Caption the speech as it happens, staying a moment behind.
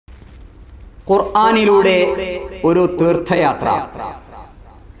ഖുർആനിലൂടെ ഒരു തീർത്ഥയാത്ര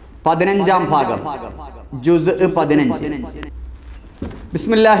 15ാം ഭാഗം ജുസ് 15.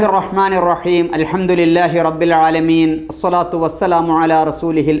 ബിസ്മില്ലാഹിർ റഹ്മാനിർ റഹീം. അൽഹംദുലില്ലാഹി റബ്ബിൽ ആലമീൻ. അസ്സലാത്തു വസ്സലാമു അലാ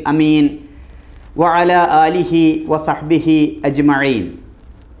റസൂലിഹിൽ അമീൻ വഅലാ ആലിഹി വസഹ്ബിഹി അജ്മഈൻ.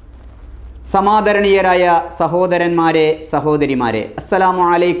 സമാദരണീയരായ സഹോദരന്മാരെ, സഹോദരിമാരെ, അസ്സലാമു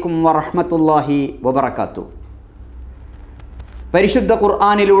അലൈക്കും വറഹ്മത്തുള്ളാഹി വബറകാതുഹു. പരിശുദ്ധ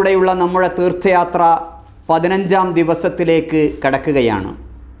ഖുർആനിലൂടെയുള്ള നമ്മുടെ തീർത്ഥയാത്ര 15ാം ദിവസത്തിലേക്ക് കടക്കുകയാണ്.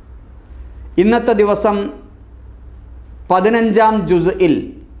 ഇന്നത്തെ ദിവസം 15ാം ജുസ്ഇൽ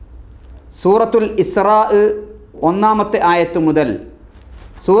സൂറത്തുൽ ഇസ്രാ 1-ാമത്തെ ആയത്ത് മുതൽ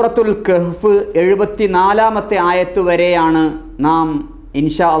സൂറത്തുൽ കഹ്ഫ് 74-ാമത്തെ ആയത്ത് വരെയാണ് നാം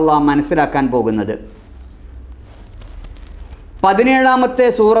ഇൻഷാ അല്ലാഹ് മനസ്സിലാക്കാൻ പോകുന്നത്. 17ാമത്തെ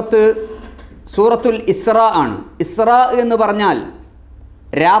സൂറത്തുൽ ഇസ്രാ ആണ്. ഇസ്രാ എന്ന് പറഞ്ഞാൽ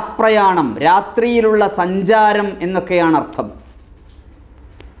രാപ്രയാണം, രാത്രിയിലുള്ള സഞ്ചാരം എന്നൊക്കെയാണ് അർത്ഥം.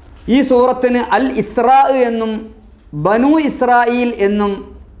 ഈ സൂറത്തിന് അൽ ഇസ്രാ എന്നും ബനു ഇസ്രായീൽ എന്നും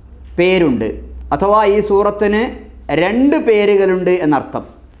പേരുണ്ട്. അഥവാ ഈ സൂറത്തിന് 2 പേരുകളുണ്ട് എന്നർത്ഥം.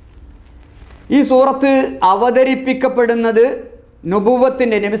 ഈ സൂറത്ത് അവതരിപ്പിക്കപ്പെടുന്നത്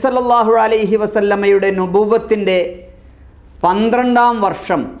നുബുവത്തിൻ്റെ, നബി സല്ലല്ലാഹു അലൈഹി വസല്ലമയുടെ നുബുവത്തിൻ്റെ 12ാം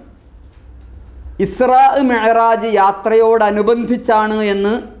വർഷം ഇസ്രാ മിഅ്റാജ് യാത്രയോടനുബന്ധിച്ചാണ്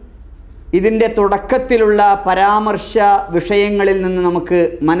എന്ന് ഇതിൻ്റെ തുടക്കത്തിലുള്ള പരാമർശ വിഷയങ്ങളിൽ നിന്ന് നമുക്ക്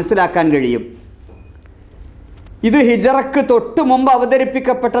മനസ്സിലാക്കാൻ കഴിയും. ഇത് ഹിജറക്ക് തൊട്ട് മുമ്പ്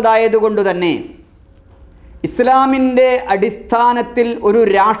അവതരിപ്പിക്കപ്പെട്ടതായതുകൊണ്ട് തന്നെ ഇസ്ലാമിൻ്റെ അടിസ്ഥാനത്തിൽ ഒരു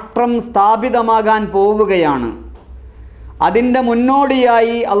രാഷ്ട്രം സ്ഥാപിതമാകാൻ പോവുകയാണ്. അതിൻ്റെ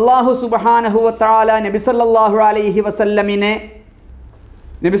മുന്നോടിയായി അല്ലാഹു സുബ്ഹാനഹു വ തആല നബി സല്ലല്ലാഹു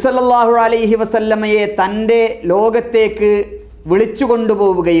അലൈഹി വസല്ലമയെ തൻ്റെ ലോകത്തേക്ക് വിളിച്ചു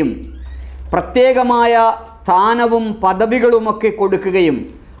കൊണ്ടുപോവുകയും പ്രത്യേകമായ സ്ഥാനവും പദവികളുമൊക്കെ കൊടുക്കുകയും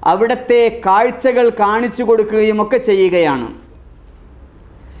അവിടുത്തെ കാഴ്ചകൾ കാണിച്ചു കൊടുക്കുകയും ഒക്കെ ചെയ്യുകയാണ്.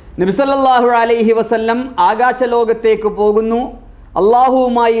 നബി സല്ലല്ലാഹു അലൈഹി വസല്ലം ആകാശലോകത്തേക്ക് പോകുന്നു,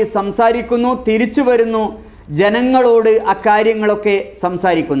 അള്ളാഹുവുമായി സംസാരിക്കുന്നു, തിരിച്ചു വരുന്നു, ജനങ്ങളോട് അക്കാര്യങ്ങളൊക്കെ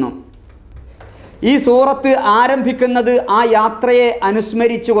സംസാരിക്കുന്നു. ഈ സൂറത്ത് ആരംഭിക്കുന്നത് ആ യാത്രയെ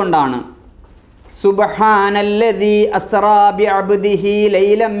അനുസ്മരിച്ചുകൊണ്ടാണ്. സുബ്ഹാനല്ലദീ അസ്റാ ബിഅബ്ദിഹി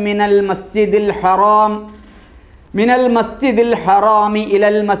ലൈലൻ മിനൽ മസ്ജിദിൽ ഹറാമി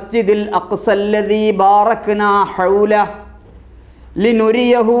ഇലൽ മസ്ജിദിൽ അഖ്സല്ലദീ ബാറക്നാ ഹൗലഹു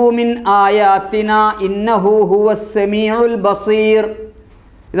ലിനുരിയഹു മിൻ ആയാതിനാ ഇന്നഹു ഹുവസ് സമീഉൽ ബസീർ.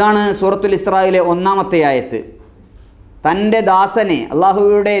 ഇതാണ് സൂറത്തുൽ ഇസ്രായിലെ 1-ാമത്തെ ആയത്ത്. തൻ്റെ ദാസനെ,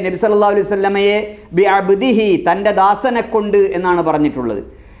 അള്ളാഹുവിടെ നബി സല്ലല്ലാഹു അലൈഹി വസല്ലമയെ ബി അബ്ദിഹി, തൻ്റെ ദാസനെ കൊണ്ട് എന്നാണ് പറഞ്ഞിട്ടുള്ളത്.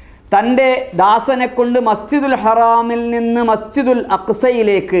 തൻ്റെ ദാസനെ കൊണ്ട് മസ്ജിദുൽ ഹറാമിൽ നിന്ന് മസ്ജിദുൽ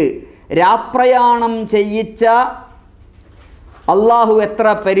അഖ്സയിലേക്ക് രാപ്രയാണം ചെയ്യിച്ച അള്ളാഹു എത്ര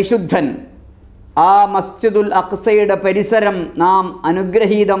പരിശുദ്ധൻ! ആ മസ്ജിദുൽ അഖ്സയുടെ പരിസരം നാം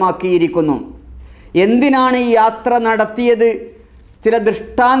അനുഗ്രഹീതമാക്കിയിരിക്കുന്നു. എന്തിനാണ് ഈ യാത്ര നടത്തിയത്? ചില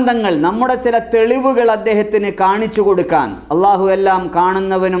ദൃഷ്ടാന്തങ്ങൾ, നമ്മുടെ ചില തെളിവുകൾ അദ്ദേഹത്തിന് കാണിച്ചു കൊടുക്കാൻ. അള്ളാഹു എല്ലാം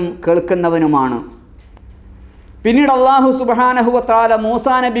കാണുന്നവനും കേൾക്കുന്നവനുമാണ്. പിന്നീട് അള്ളാഹു സുബ്ഹാനഹു വ തആല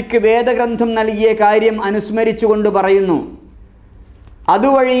മൂസാ നബിക്ക് വേദഗ്രന്ഥം നൽകിയ കാര്യം അനുസ്മരിച്ചുകൊണ്ട് പറയുന്നു,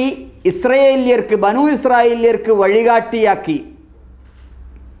 അതുവഴി ഇസ്രായേല്യർക്ക്, ബനു ഇസ്രായേല്യർക്ക് വഴികാട്ടിയാക്കി.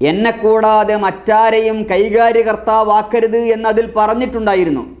 എന്നെ കൂടാതെ മറ്റാരെയും കൈകാര്യകർത്താവാക്കരുത് എന്നതിൽ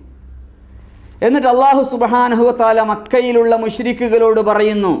പറഞ്ഞിട്ടുണ്ടായിരുന്നു. എന്നിട്ട് അള്ളാഹു സുബ്ഹാനഹു വ തആല മക്കയിലുള്ള മുശ്രിക്കുകളോട്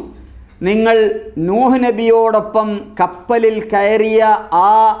പറയുന്നു, നിങ്ങൾ നൂഹ് നബിയോടൊപ്പം കപ്പലിൽ കയറിയ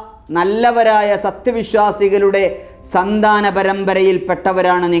ആ നല്ലവരായ സത്യവിശ്വാസികളുടെ സന്താന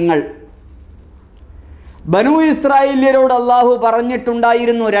പരമ്പരയിൽപ്പെട്ടവരാണ് നിങ്ങൾ. ബനു ഇസ്രായേല്യരോട് അള്ളാഹു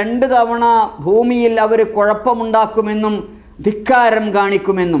പറഞ്ഞിട്ടുണ്ടായിരുന്നു, 2 തവണ ഭൂമിയിൽ അവർ കുഴപ്പമുണ്ടാക്കുമെന്നും ധിക്കാരം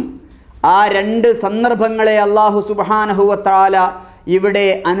കാണിക്കുമെന്നും. ആ 2 സന്ദർഭങ്ങളെ അള്ളാഹു സുബ്ഹാനഹു വ തആല ഇവിടെ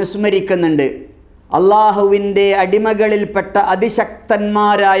അനുസ്മരിക്കുന്നുണ്ട്. അള്ളാഹുവിൻ്റെ അടിമകളിൽപ്പെട്ട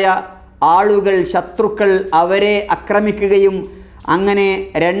അതിശക്തന്മാരായ ആളുകൾ, ശത്രുക്കൾ അവരെ ആക്രമിക്കുകയും അങ്ങനെ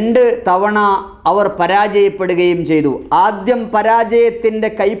 2 തവണ അവർ പരാജയപ്പെടുകയും ചെയ്തു. ആദ്യം പരാജയത്തിൻ്റെ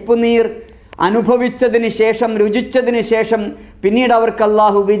കയ്പുനീർ അനുഭവിച്ചതിന് ശേഷം, രുചിച്ചതിന് ശേഷം പിന്നീട് അവർക്ക്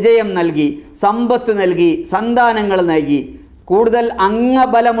അള്ളാഹു വിജയം നൽകി, സമ്പത്ത് നൽകി, സന്താനങ്ങൾ നൽകി, കൂടുതൽ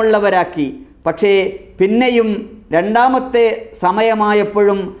അംഗബലമുള്ളവരാക്കി. പക്ഷേ പിന്നെയും 2ാമത്തെ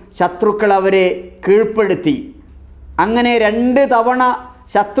സമയമായപ്പോഴും ശത്രുക്കൾ അവരെ കീഴ്പ്പെടുത്തി. അങ്ങനെ 2 തവണ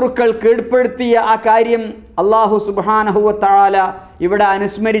ശത്രുക്കൾ കീഴ്പ്പെടുത്തിയ ആ കാര്യം അള്ളാഹു സുബ്ഹാനഹു വ തആല ഇവിടെ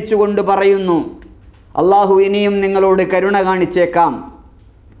അനുസ്മരിച്ചുകൊണ്ട് പറയുന്നു, അള്ളാഹു ഇനിയും നിങ്ങളോട് കരുണ കാണിച്ചേക്കാം.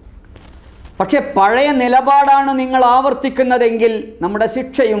 പക്ഷെ പഴയ നിലപാടാണ് നിങ്ങൾ ആവർത്തിക്കുന്നതെങ്കിൽ നമ്മുടെ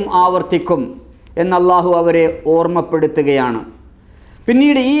ശിക്ഷയും ആവർത്തിക്കും എന്ന് അള്ളാഹു അവരെ ഓർമ്മപ്പെടുത്തുകയാണ്.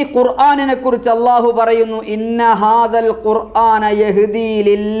 പിന്നീട് ഈ ഖുർആനിനെ കുറിച്ച് അള്ളാഹു പറയുന്നു, ഇന്ന ഹാദൽ ഖുർആന യഹ്ദീ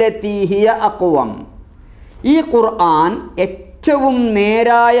ലില്ലതീ ഹിയ അഖ്വം. ഈ ഖുർആൻ ഏറ്റവും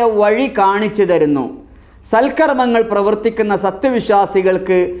നേരായ വഴി കാണിച്ചു തരുന്നു. സൽക്കർമ്മങ്ങൾ പ്രവർത്തിക്കുന്ന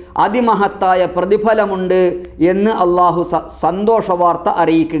സത്യവിശ്വാസികൾക്ക് അതിമഹത്തായ പ്രതിഫലമുണ്ട് എന്ന് അള്ളാഹു സന്തോഷവാർത്ത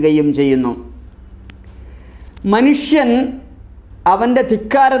അറിയിക്കുകയും ചെയ്യുന്നു. മനുഷ്യൻ അവൻ്റെ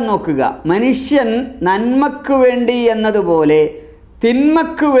ധിക്കാരം നോക്കുക. മനുഷ്യൻ നന്മയ്ക്ക് വേണ്ടി എന്നതുപോലെ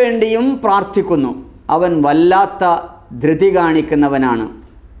തിന്മയ്ക്ക് വേണ്ടിയും പ്രാർത്ഥിക്കുന്നു. അവൻ വല്ലാത്ത ധൃതി കാണിക്കുന്നവനാണ്.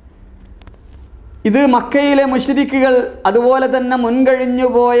 ഇത് മക്കയിലെ മുശ്രിക്കുകൾ അതുപോലെ തന്നെ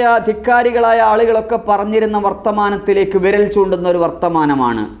മുൻകഴിഞ്ഞുപോയ ധിക്കാരികളായ ആളുകളൊക്കെ പറഞ്ഞിരുന്ന വർത്തമാനത്തിലേക്ക് വിരൽ ചൂണ്ടുന്ന ഒരു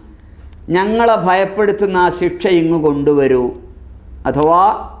വർത്തമാനമാണ്. ഞങ്ങളെ ഭയപ്പെടുത്തുന്ന ആ ശിക്ഷ ഇങ്ങ് കൊണ്ടുവരൂ, അഥവാ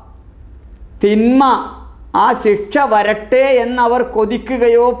തിന്മ ആ ശിക്ഷ വരട്ടെ എന്നവർ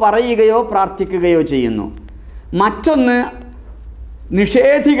കൊതിക്കുകയോ പറയുകയോ പ്രാർത്ഥിക്കുകയോ ചെയ്യുന്നു. മറ്റൊന്ന്,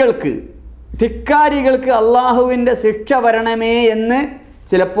 നിഷേധികൾക്ക്, ധിക്കാരികൾക്ക് അള്ളാഹുവിൻ്റെ ശിക്ഷ വരണമേ എന്ന്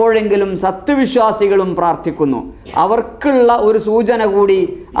ചിലപ്പോഴെങ്കിലും സത്യവിശ്വാസികളും പ്രാർത്ഥിക്കുന്നു. അവർക്കുള്ള ഒരു സൂചന കൂടി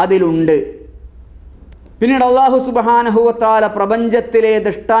അതിലുണ്ട്. പിന്നീട് അള്ളാഹു സുബ്ഹാനഹു വ തആല പ്രപഞ്ചത്തിലെ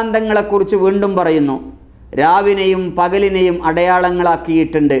ദൃഷ്ടാന്തങ്ങളെക്കുറിച്ച് വീണ്ടും പറയുന്നു. രാവിനെയും പകലിനെയും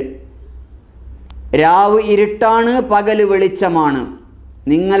അടയാളങ്ങളാക്കിയിട്ടുണ്ട്. രാവ് ഇരുട്ടാണ്, പകല് വെളിച്ചമാണ്.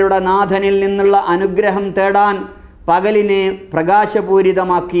 നിങ്ങളുടെ നാഥനിൽ നിന്നുള്ള അനുഗ്രഹം തേടാൻ പകലിനെ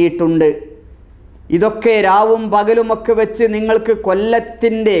പ്രകാശപൂരിതമാക്കിയിട്ടുണ്ട്. ഇതൊക്കെ രാവും പകലുമൊക്കെ വെച്ച് നിങ്ങൾക്ക്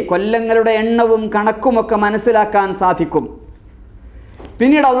കൊല്ലങ്ങളുടെ എണ്ണവും കണക്കുമൊക്കെ മനസ്സിലാക്കാൻ സാധിക്കും.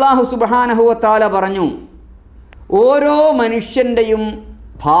 പിന്നീട് അള്ളാഹു സുബ്ഹാനഹു വ തആല പറഞ്ഞു, ഓരോ മനുഷ്യൻ്റെയും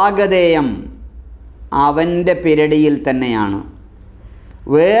ഭാഗധേയം അവൻ്റെ പിരടിയിൽ തന്നെയാണ്.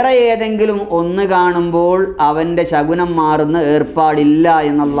 വേറെ ഏതെങ്കിലും ഒന്ന് കാണുമ്പോൾ അവൻ്റെ ശകുനം മാറുന്ന ഏർപ്പാടില്ല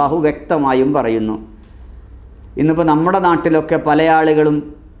എന്ന് അള്ളാഹു വ്യക്തമായും പറയുന്നു. ഇന്നിപ്പോൾ നമ്മുടെ നാട്ടിലൊക്കെ പല ആളുകളും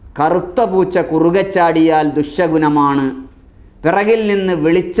കറുത്ത പൂച്ച കുറുകച്ചാടിയാൽ ദുശകുനമാണ്, പിറകിൽ നിന്ന്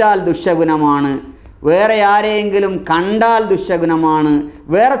വിളിച്ചാൽ ദുശകുനമാണ്, വേറെ ആരെയെങ്കിലും കണ്ടാൽ ദുശകുനമാണ്,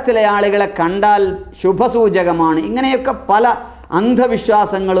 വേറെ ചില ആളുകളെ കണ്ടാൽ ശുഭസൂചകമാണ്. ഇങ്ങനെയൊക്കെ പല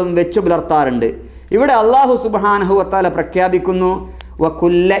അന്ധവിശ്വാസങ്ങളും വെച്ചു പുലർത്താറുണ്ട്. ഇവിടെ അള്ളാഹു സുബ്ഹാനഹു വ തആല പ്രഖ്യാപിക്കുന്നു,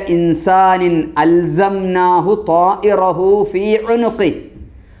 വകുല്ല ഇൻസാനിൻ അൽസംനാഹു ത്വാഇറഹു ഫീ ഉനുഖി.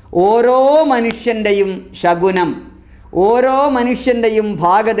 ഓരോ മനുഷ്യൻ്റെയും ശകുനം, ഓരോ മനുഷ്യൻ്റെയും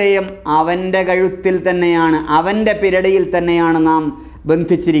ഭാഗധേയം അവൻ്റെ കഴുത്തിൽ തന്നെയാണ്, അവൻ്റെ പിരടിയിൽ തന്നെയാണ് നാം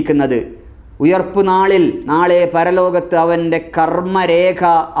ബന്ധിച്ചിരിക്കുന്നത്. ഉയർപ്പ് നാളിൽ, നാളെ പരലോകത്ത് അവൻ്റെ കർമ്മരേഖ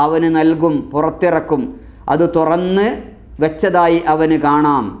അവന് നൽകും, പുറത്തിറക്കും. അത് തുറന്ന് വെച്ചതായി അവന്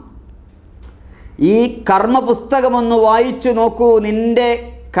കാണാം. ഈ കർമ്മപുസ്തകമൊന്ന് വായിച്ചു നോക്കൂ, നിൻ്റെ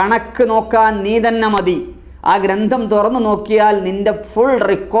കണക്ക് നോക്കാൻ നീ തന്നെ മതി. ആ ഗ്രന്ഥം തുറന്നു നോക്കിയാൽ നിൻ്റെ ഫുൾ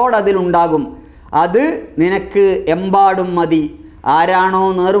റെക്കോർഡ് അതിലുണ്ടാകും. അത് നിനക്ക് എമ്പാടും മതി. ആരാണോ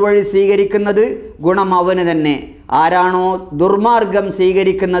നേർവഴി സ്വീകരിക്കുന്നത് ഗുണം അവന് തന്നെ, ആരാണോ ദുർമാർഗം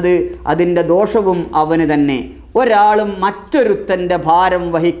സ്വീകരിക്കുന്നത് അതിൻ്റെ ദോഷവും അവന് തന്നെ. ഒരാളും മറ്റൊരുത്തൻ്റെ ഭാരം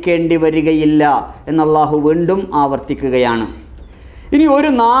വഹിക്കേണ്ടി വരികയില്ല എന്ന് അല്ലാഹു വീണ്ടും ആവർത്തിക്കുകയാണ്. ഇനി ഒരു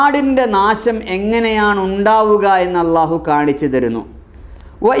നാടിൻ്റെ നാശം എങ്ങനെയാണ് ഉണ്ടാവുക എന്ന് അല്ലാഹു കാണിച്ചു തരുന്നു.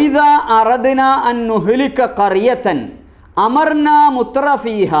 വഇദാ അറദ്നാ അൻ നുഹ്ലിക ഖറിയതൻ അമർനാ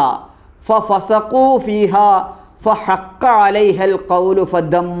മുത്രഫീഹാ ഫഫസഖൂ ഫീഹാ ഫഹഖ അലൈഹൽ ഖൗലു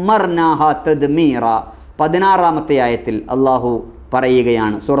ഫദമ്മർനാഹാ തദ്മീറ. 16-ാമത്തെ ആയത്തിൽ അല്ലാഹു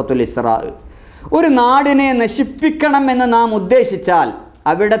പറയുകയാണ്, സൂറത്തുൽ ഇസ്രാ. ഒരു നാടിനെ നശിപ്പിക്കണമെന്ന് നാം ഉദ്ദേശിച്ചാൽ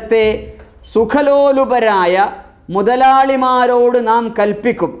അവിടുത്തെ സുഖലോലുപരായ മുതലാളിമാരോട് നാം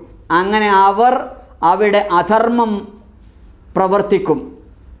കൽപ്പിക്കും. അങ്ങനെ അവർ അവിടെ അധർമ്മം പ്രവർത്തിക്കും.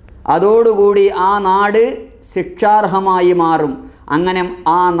 അതോടുകൂടി ആ നാട് ശിക്ഷാർഹമായി മാറും. അങ്ങനെ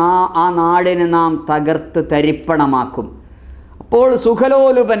ആ നാടിനെ നാം തകർത്ത് തരിപ്പണമാക്കും. അപ്പോൾ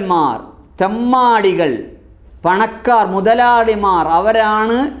സുഖലോലുപന്മാർ, തെമ്മാടികൾ, പണക്കാർ, മുതലാളിമാർ,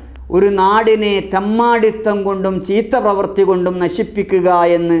 അവരാണ് ഒരു നാടിനെ തെമ്മാടിത്തം കൊണ്ടും ചീത്ത പ്രവൃത്തി കൊണ്ടും നശിപ്പിക്കുക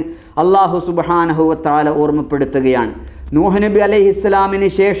എന്ന് അല്ലാഹു സുബ്ഹാനഹു വ തആല ഓർമ്മപ്പെടുത്തുകയാണ്. നൂഹ് നബി അലൈഹിസ്സലാമിന്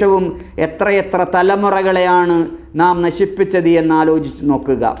ശേഷവും എത്രയെത്ര തലമുറകളെയാണ് നാം നശിപ്പിച്ചത് എന്നാലോചിച്ച്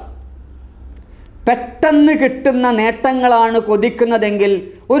നോക്കുക. പെട്ടെന്ന് കിട്ടുന്ന നേട്ടങ്ങളാണ് കൊതിക്കുന്നതെങ്കിൽ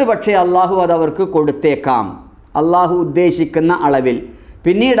ഒരു പക്ഷേ അള്ളാഹു അതവർക്ക് കൊടുത്തേക്കാം, അള്ളാഹു ഉദ്ദേശിക്കുന്ന അളവിൽ.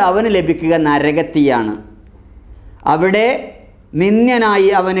 പിന്നീട് അവന് ലഭിക്കുക നരകത്തിയാണ്. അവിടെ നിന്ദ്യനായി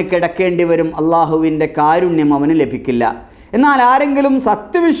അവന് കിടക്കേണ്ടി വരും. അള്ളാഹുവിൻ്റെ കാരുണ്യം അവന് ലഭിക്കില്ല. എന്നാൽ ആരെങ്കിലും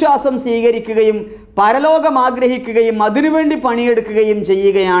സത്യവിശ്വാസം സ്വീകരിക്കുകയും പരലോകം ആഗ്രഹിക്കുകയും അതിനുവേണ്ടി പണിയെടുക്കുകയും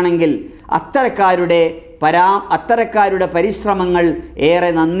ചെയ്യുകയാണെങ്കിൽ അത്തരക്കാരുടെ അത്തരക്കാരുടെ പരിശ്രമങ്ങൾ ഏറെ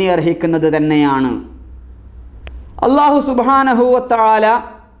നന്ദി അർഹിക്കുന്നത് തന്നെയാണ്. അല്ലാഹു സുബ്ഹാനഹു വ തആല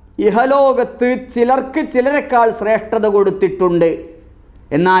ഇഹലോകത്ത് ചിലർക്ക് ചിലരെക്കാൾ ശ്രേഷ്ഠത കൊടുത്തിട്ടുണ്ട്.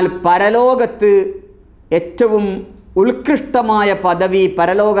 എന്നാൽ പരലോകത്ത് ഏറ്റവും ഉത്കൃഷ്ടമായ പദവി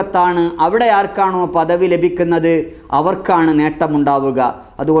പരലോകത്താണ്. അവിടെ ആർക്കാണോ പദവി ലഭിക്കുന്നത് അവർക്കാണ് നേട്ടമുണ്ടാവുക.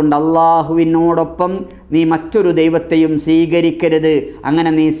 അതുകൊണ്ട് അള്ളാഹുവിനോടൊപ്പം നീ മറ്റൊരു ദൈവത്തെയും സ്വീകരിക്കരുത്.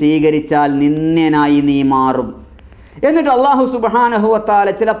 അങ്ങനെ നീ സ്വീകരിച്ചാൽ നിന്ദ്യനായി നീ മാറും. എന്നിട്ട് അല്ലാഹു സുബ്ഹാനഹു വ തആല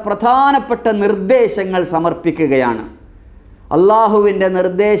ചില പ്രധാനപ്പെട്ട നിർദ്ദേശങ്ങൾ സമർപ്പിക്കുകയാണ്. അള്ളാഹുവിൻ്റെ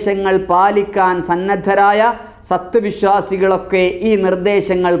നിർദ്ദേശങ്ങൾ പാലിക്കാൻ സന്നദ്ധരായ സത്യവിശ്വാസികളൊക്കെ ഈ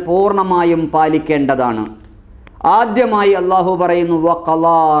നിർദ്ദേശങ്ങൾ പൂർണ്ണമായും പാലിക്കേണ്ടതാണ്. ആദ്യമായി അള്ളാഹു പറയുന്നു,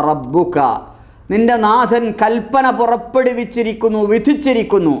 വഖളാ റബ്ബുക, നിന്റെ നാഥൻ കൽപ്പന പുറപ്പെടുവിച്ചിരിക്കുന്നു,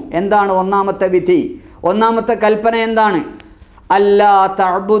 വിധിച്ചിരിക്കുന്നു. എന്താണ് ഒന്നാമത്തെ വിധി? ഒന്നാമത്തെ കൽപ്പന എന്താണ്? അല്ലാ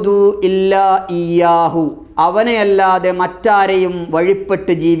തഅ്ബുദു ഇല്ലാ ഇയ്യാഹു, അവനെയല്ലാതെ മറ്റാരെയും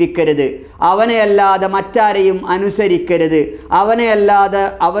വഴിപ്പെട്ട് ജീവിക്കരുത്, അവനെയല്ലാതെ മറ്റാരെയും അനുസരിക്കരുത്,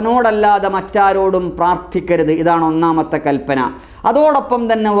 അവനോടല്ലാതെ മറ്റാരോടും പ്രാർത്ഥിക്കരുത്. ഇതാണ് ഒന്നാമത്തെ കൽപ്പന. അതോടൊപ്പം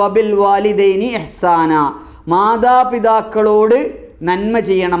തന്നെ വബിൽ വാലിദൈനി ഇഹ്സാന, മാതാപിതാക്കളോട് നന്മ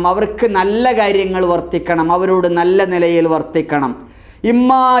ചെയ്യണം, അവർക്ക് നല്ല കാര്യങ്ങൾ വർത്തിക്കണം, അവരോട് നല്ല നിലയിൽ വർത്തിക്കണം.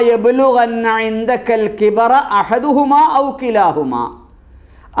 ഇമ്മാ യബ്ലുഗന്ന ഇൻദകൽ കിബറ അഹദുഹുമാ ഔ കിലാഹുമാ,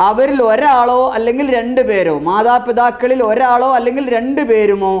 അവരിൽ ഒരാളോ അല്ലെങ്കിൽ രണ്ടുപേരോ, മാതാപിതാക്കളിൽ ഒരാളോ അല്ലെങ്കിൽ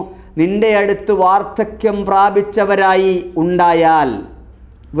രണ്ടുപേരുമോ നിന്റെ അടുത്ത് വാർദ്ധക്യം പ്രാപിച്ചവരായി ഉണ്ടായാൽ,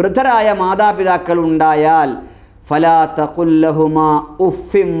 വൃദ്ധരായ മാതാപിതാക്കൾ ഉണ്ടായാൽ, ഫലാ തഖുൽ ലഹുമാ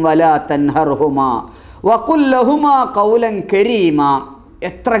ഉഫ്ഫിൻ വലാ തൻഹർഹുമാ വഖുൽ ലഹുമാ ഖൗലൻ കരീമാ.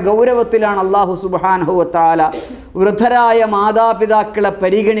 എത്ര ഗൗരവത്തിലാണ് അല്ലാഹു സുബ്ഹാനഹു വ തആല വൃദ്ധരായ മാതാപിതാക്കളെ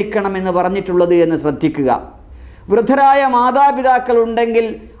പരിഗണിക്കണമെന്ന് പറഞ്ഞിട്ടുള്ളത് എന്ന് ശ്രദ്ധിക്കുക. വൃദ്ധരായ മാതാപിതാക്കൾ ഉണ്ടെങ്കിൽ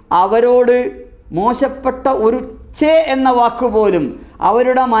അവരോട് മോശപ്പെട്ട ഒരു ഛേ എന്ന വാക്കുപോലും,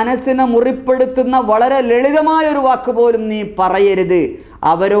 അവരുടെ മനസ്സിനെ മുറിപ്പെടുത്തുന്ന വളരെ ലളിതമായൊരു വാക്കുപോലും നീ പറയരുത്.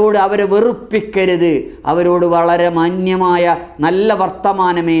 അവരെ വെറുപ്പിക്കരുത്. അവരോട് വളരെ മാന്യമായ നല്ല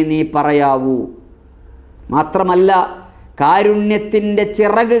വർത്തമാനമേ നീ പറയാവൂ. മാത്രമല്ല, കാരുണ്യത്തിൻ്റെ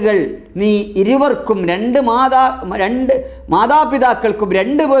ചിറകുകൾ നീ ഇരുവർക്കും, രണ്ട് മാതാപിതാക്കൾക്കും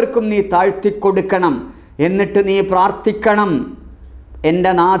രണ്ടുപേർക്കും നീ താഴ്ത്തിക്കൊടുക്കണം. എന്നിട്ട് നീ പ്രാർത്ഥിക്കണം,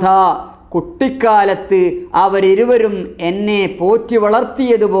 എൻ്റെ നാഥ, കുട്ടിക്കാലത്ത് അവരിരുവരും എന്നെ പോറ്റി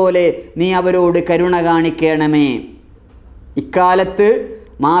വളർത്തിയതുപോലെ നീ അവരോട് കരുണ കാണിക്കണമേ. ഇക്കാലത്ത്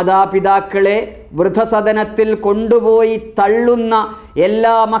മാതാപിതാക്കളെ വൃദ്ധസദനത്തിൽ കൊണ്ടുപോയി തള്ളുന്ന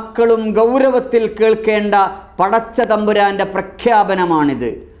എല്ലാ മക്കളും ഗൗരവത്തിൽ കേൾക്കേണ്ട പടച്ച തമ്പുരാൻ്റെ പ്രഖ്യാപനമാണിത്.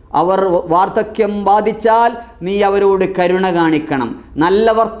 അവർ വാർദ്ധക്യം ബാധിച്ചാൽ നീ അവരോട് കരുണ കാണിക്കണം, നല്ല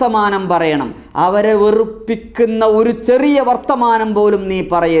വർത്തമാനം പറയണം. അവരെ വെറുപ്പിക്കുന്ന ഒരു ചെറിയ വർത്തമാനം പോലും നീ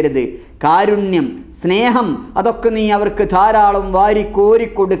പറയരുത്. കാരുണ്യം, സ്നേഹം, അതൊക്കെ നീ അവർക്ക് ധാരാളം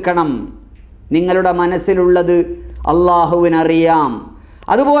വാരിക്കോരിക്കൊടുക്കണം. നിങ്ങളുടെ മനസ്സിലുള്ളത് അള്ളാഹുവിനറിയാം.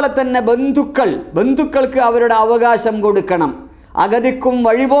 അതുപോലെ തന്നെ ബന്ധുക്കൾക്ക് അവരുടെ അവകാശം കൊടുക്കണം. അഗതിക്കും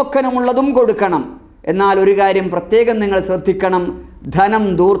വഴിപോക്കനുമുള്ളതും കൊടുക്കണം. എന്നാൽ ഒരു കാര്യം പ്രത്യേകം നിങ്ങൾ ശ്രദ്ധിക്കണം, ധനം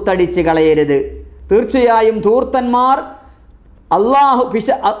ധൂർത്തടിച്ച് കളയരുത്. തീർച്ചയായും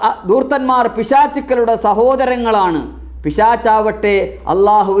ധൂർത്തന്മാർ പിശാചുക്കളുടെ സഹോദരങ്ങളാണ്. പിശാച്ചാവട്ടെ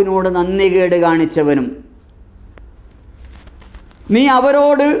അള്ളാഹുവിനോട് നന്ദികേട് കാണിച്ചവനും. നീ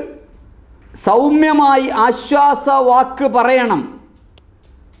അവരോട് സൗമ്യമായി ആശ്വാസ വാക്ക് പറയണം.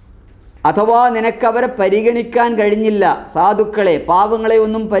 അഥവാ നിനക്കവരെ പരിഗണിക്കാൻ കഴിഞ്ഞില്ല, സാധുക്കളെ, പാവങ്ങളെ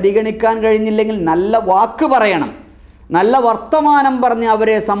ഒന്നും പരിഗണിക്കാൻ കഴിഞ്ഞില്ലെങ്കിൽ നല്ല വാക്ക് പറയണം, നല്ല വർത്തമാനം പറഞ്ഞ്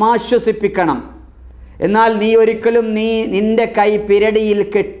അവരെ സമാശ്വസിപ്പിക്കണം. എന്നാൽ നീ ഒരിക്കലും നിൻ്റെ കൈ പിരടിയിൽ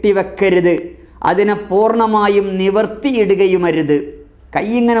കെട്ടിവെക്കരുത്, അതിനെ പൂർണ്ണമായും നിവർത്തിയിടുകയുമരുത്. കൈ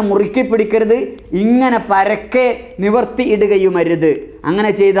ഇങ്ങനെ മുറുക്കി പിടിക്കരുത്, ഇങ്ങനെ പരക്കെ നിവർത്തിയിടുകയുമരുത്.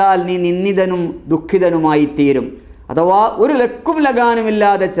 അങ്ങനെ ചെയ്താൽ നീ നിന്ദിതനും ദുഃഖിതനുമായി തീരും. അഥവാ ഒരു ലക്കും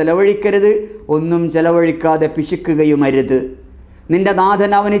ലഗാനുമില്ലാതെ ചെലവഴിക്കരുത്, ഒന്നും ചെലവഴിക്കാതെ പിശുക്കുകയുമരുത്. നിന്റെ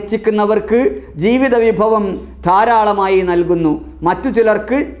നാഥൻ അവൻ ഇച്ഛിക്കുന്നവർക്ക് ജീവിത വിഭവം ധാരാളമായി നൽകുന്നു, മറ്റു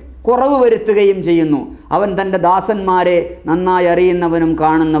ചിലർക്ക് കുറവ് വരുത്തുകയും ചെയ്യുന്നു. അവൻ തൻ്റെ ദാസന്മാരെ നന്നായി അറിയുന്നവനും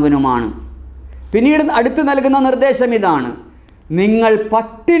കാണുന്നവനുമാണ്. പിന്നീട് അടുത്ത് നൽകുന്ന നിർദ്ദേശം ഇതാണ്: നിങ്ങൾ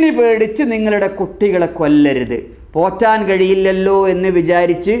പട്ടിണി പേടിച്ച് നിങ്ങളുടെ കുട്ടികളെ കൊല്ലരുത്. പോറ്റാൻ കഴിയില്ലല്ലോ എന്ന്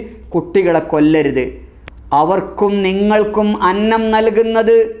വിചാരിച്ച് കുട്ടികളെ കൊല്ലരുത്. അവർക്കും നിങ്ങൾക്കും അന്നം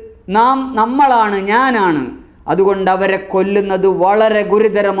നൽകുന്നത് നമ്മളാണ്, ഞാനാണ്. അതുകൊണ്ട് അവരെ കൊല്ലുന്നത് വളരെ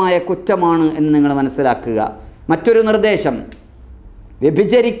ഗുരുതരമായ കുറ്റമാണ് എന്ന് നിങ്ങൾ മനസ്സിലാക്കുക. മറ്റൊരു നിർദ്ദേശം,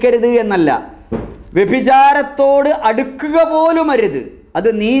 വ്യഭിചരിക്കരുത് എന്നല്ല, വ്യഭിചാരത്തോട് അടുക്കുക പോലും അരുത്. അത്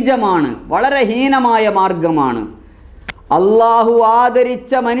നീചമാണ്, വളരെ ഹീനമായ മാർഗമാണ്. അള്ളാഹു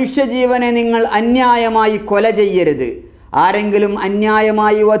ആദരിച്ച മനുഷ്യജീവനെ നിങ്ങൾ അന്യായമായി കൊല ചെയ്യരുത്. ആരെങ്കിലും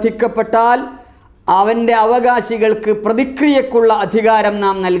അന്യായമായി വധിക്കപ്പെട്ടാൽ അവൻ്റെ അവകാശികൾക്ക് പ്രതിക്രിയക്കുള്ള അധികാരം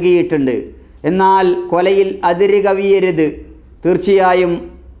നാം നൽകിയിട്ടുണ്ട്. എന്നാൽ കൊലയിൽ അതിര് കവിയരുത്. തീർച്ചയായും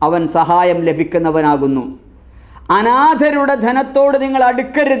അവൻ സഹായം ലഭിക്കുന്നവനാകുന്നു. അനാഥരുടെ ധനത്തോട് നിങ്ങൾ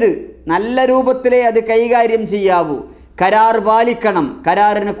അടുക്കരുത്. നല്ല രൂപത്തിലേ അത് കൈകാര്യം ചെയ്യാവൂ. കരാർ പാലിക്കണം.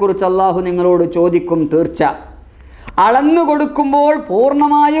 കരാറിനെ കുറിച്ച് അള്ളാഹു നിങ്ങളോട് ചോദിക്കും തീർച്ച. അളന്നു കൊടുക്കുമ്പോൾ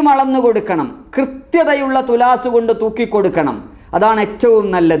പൂർണ്ണമായും അളന്നു കൊടുക്കണം. കൃത്യതയുള്ള തുലാസ് കൊണ്ട് തൂക്കിക്കൊടുക്കണം. അതാണ് ഏറ്റവും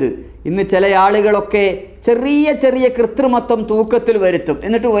നല്ലത്. ഇന്ന് ചില ആളുകളൊക്കെ ചെറിയ ചെറിയ കൃത്രിമത്വം തൂക്കത്തിൽ വരുത്തും,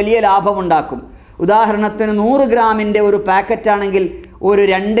 എന്നിട്ട് വലിയ ലാഭമുണ്ടാക്കും. ഉദാഹരണത്തിന് 100 ഗ്രാമിൻ്റെ ഒരു പാക്കറ്റാണെങ്കിൽ ഒരു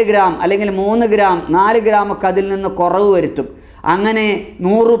 2 ഗ്രാം അല്ലെങ്കിൽ 3 ഗ്രാം 4 ഗ്രാമൊക്കെ അതിൽ നിന്ന് കുറവ് വരുത്തും. അങ്ങനെ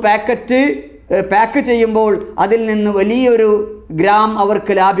 100 പാക്കറ്റ് പാക്ക് ചെയ്യുമ്പോൾ അതിൽ നിന്ന് വലിയൊരു ഗ്രാം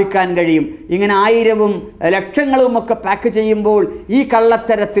അവർക്ക് ലാഭിക്കാൻ കഴിയും. ഇങ്ങനെ 1000ഉം ലക്ഷങ്ങളുമൊക്കെ പാക്ക് ചെയ്യുമ്പോൾ ഈ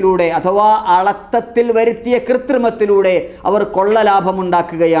കള്ളത്തരത്തിലൂടെ അഥവാ അളത്തത്തിൽ വരുത്തിയ കൃത്രിമത്തിലൂടെ അവർ കൊള്ള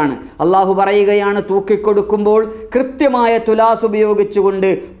ലാഭമുണ്ടാക്കുകയാണ്. അള്ളാഹു പറയുകയാണ്, തൂക്കിക്കൊടുക്കുമ്പോൾ കൃത്യമായ തുലാസ് ഉപയോഗിച്ചുകൊണ്ട്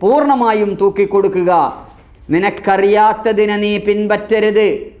പൂർണ്ണമായും തൂക്കിക്കൊടുക്കുക. നിനക്കറിയാത്തതിനെ നീ പിൻപറ്റരുത്.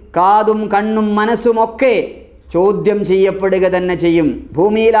 കാതും കണ്ണും മനസ്സുമൊക്കെ ചോദ്യം ചെയ്യപ്പെടുക തന്നെ ചെയ്യും.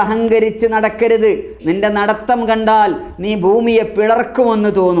 ഭൂമിയിൽ അഹങ്കരിച്ച് നടക്കരുത്. നിന്റെ നടത്തം കണ്ടാൽ നീ ഭൂമിയെ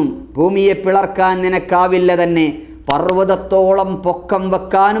പിളർക്കുമെന്ന് തോന്നും. ഭൂമിയെ പിളർക്കാൻ നിനക്കാവില്ല തന്നെ. പർവ്വതത്തോളം പൊക്കം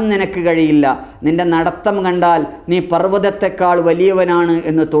വെക്കാനും നിനക്ക് കഴിയില്ല. നിന്റെ നടത്തം കണ്ടാൽ നീ പർവ്വതത്തെക്കാൾ വലിയവനാണ്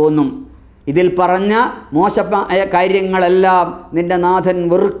എന്ന് തോന്നും. ഇതിൽ പറഞ്ഞ മോശമായ കാര്യങ്ങളെല്ലാം നിന്റെ നാഥൻ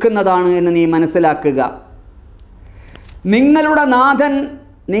വെറുക്കുന്നതാണ് എന്ന് നീ മനസ്സിലാക്കുക. നിങ്ങളുടെ നാഥൻ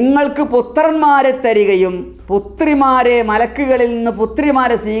നിങ്ങൾക്ക് പുത്രന്മാരെ തരികയും പുത്രിമാരെ മലക്കുകളിൽ നിന്ന്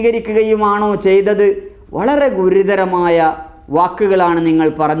പുത്രിമാരെ സ്വീകരിക്കുകയുമാണോ ചെയ്തത്? വളരെ ഗുരുതരമായ വാക്കുകളാണ് നിങ്ങൾ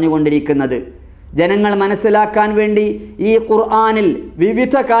പറഞ്ഞുകൊണ്ടിരിക്കുന്നത്. ജനങ്ങൾ മനസ്സിലാക്കാൻ വേണ്ടി ഈ ഖുർആനിൽ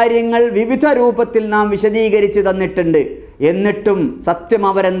വിവിധ കാര്യങ്ങൾ വിവിധ രൂപത്തിൽ നാം വിശദീകരിച്ച് തന്നിട്ടുണ്ട്. എന്നിട്ടും സത്യം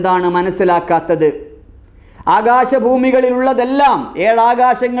അവരെന്താണ് മനസ്സിലാക്കാത്തത്? ആകാശഭൂമികളിലുള്ളതെല്ലാം, 7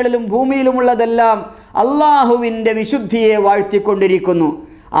 ആകാശങ്ങളിലും ഭൂമിയിലുമുള്ളതെല്ലാം അള്ളാഹുവിൻ്റെ വിശുദ്ധിയെ വാഴ്ത്തിക്കൊണ്ടിരിക്കുന്നു.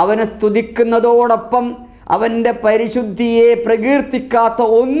 അവനെ സ്തുതിക്കുന്നതോടൊപ്പം അവൻ്റെ പരിശുദ്ധിയെ പ്രകീർത്തിക്കാത്ത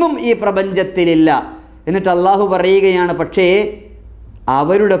ഒന്നും ഈ പ്രപഞ്ചത്തിലില്ല. എന്നിട്ട് അള്ളാഹു പറയുകയാണ്, പക്ഷേ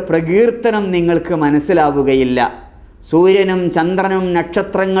അവരുടെ പ്രകീർത്തനം നിങ്ങൾക്ക് മനസ്സിലാവുകയില്ല. സൂര്യനും ചന്ദ്രനും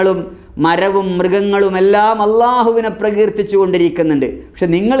നക്ഷത്രങ്ങളും മരവും മൃഗങ്ങളുമെല്ലാം അള്ളാഹുവിനെ പ്രകീർത്തിച്ചു കൊണ്ടിരിക്കുന്നുണ്ട്. പക്ഷെ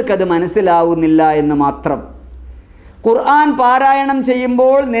നിങ്ങൾക്കത് മനസ്സിലാവുന്നില്ല എന്ന് മാത്രം. ഖുർആൻ പാരായണം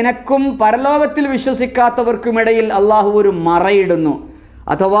ചെയ്യുമ്പോൾ നിനക്കും പരലോകത്തിൽ വിശ്വസിക്കാത്തവർക്കുമിടയിൽ അള്ളാഹു ഒരു മറയിടുന്നു.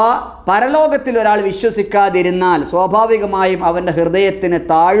 അഥവാ പരലോകത്തിൽ ഒരാൾ വിശ്വസിക്കാതിരുന്നാൽ സ്വാഭാവികമായും അവൻ്റെ ഹൃദയത്തിന്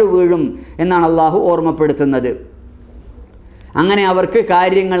താഴു വീഴും എന്നാണ് അള്ളാഹു ഓർമ്മപ്പെടുത്തുന്നത്. അങ്ങനെ അവർക്ക്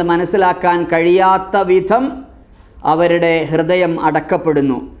കാര്യങ്ങൾ മനസ്സിലാക്കാൻ കഴിയാത്ത വിധം അവരുടെ ഹൃദയം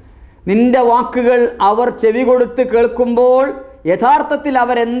അടക്കപ്പെടുന്നു. നിന്റെ വാക്കുകൾ അവർ ചെവി കൊടുത്ത് കേൾക്കുമ്പോൾ യഥാർത്ഥത്തിൽ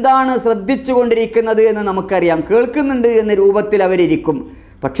അവരെന്താണ് ശ്രദ്ധിച്ചു കൊണ്ടിരിക്കുന്നത് എന്ന് നമുക്കറിയാം. കേൾക്കുന്നുണ്ട് എന്ന രൂപത്തിൽ അവരിയ്ക്കും,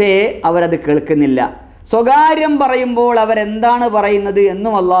 പക്ഷേ അവരത് കേൾക്കുന്നില്ല. സ്വകാര്യം പറയുമ്പോൾ അവരെന്താണ് പറയുന്നത്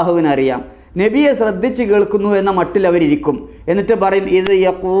എന്നും അള്ളാഹുവിനറിയാം. നബിയെ ശ്രദ്ധിച്ച് കേൾക്കുന്നു എന്ന മട്ടിൽ അവരിയ്ക്കും. എന്നിട്ട് പറയും, ഇത്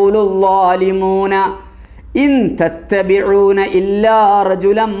യഖൂലുല്ലാലിമൂന ഇൻ തത്തബിഊന ഇല്ലാ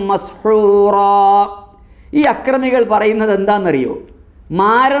റജുലൻ മസ്ഹൂറാ. ഈ അക്രമികൾ പറയുന്നത് എന്താണെന്നറിയോ?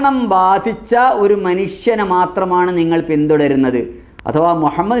 മാരണം ബാധിച്ച ഒരു മനുഷ്യനെ മാത്രമാണ് നിങ്ങൾ പിന്തുടരുന്നത്. അഥവാ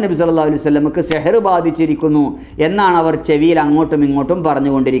മുഹമ്മദ് നബി സല്ലല്ലാഹു അലൈഹി വസല്ലമക്ക് സെഹർ ബാധിച്ചിരിക്കുന്നു എന്നാണ് അവർ ചെവിയിൽ അങ്ങോട്ടും ഇങ്ങോട്ടും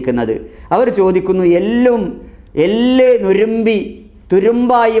പറഞ്ഞുകൊണ്ടിരിക്കുന്നത്. അവർ ചോദിക്കുന്നു, എല്ല് നുരുമ്പി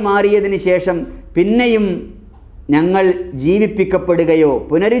തുരുമ്പായി മാറിയതിന് ശേഷം പിന്നെയും ഞങ്ങൾ ജീവിപ്പിക്കപ്പെടുകയോ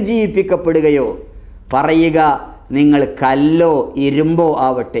പുനരുജ്ജീവിപ്പിക്കപ്പെടുകയോ? പറയുക, നിങ്ങൾ കല്ലോ ഇരുമ്പോ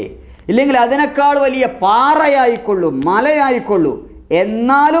ആവട്ടെ, ഇല്ലെങ്കിൽ അതിനേക്കാൾ വലിയ പാറയായിക്കൊള്ളൂ, മലയായിക്കൊള്ളൂ,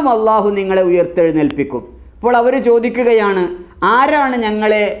 എന്നാലും അള്ളാഹു നിങ്ങളെ ഉയർത്തെഴുന്നേൽപ്പിക്കും. അപ്പോൾ അവർ ചോദിക്കുകയാണ്, ആരാണ്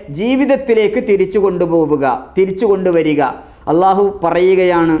ഞങ്ങളെ ജീവിതത്തിലേക്ക് തിരിച്ചു കൊണ്ടുവരിക? അള്ളാഹു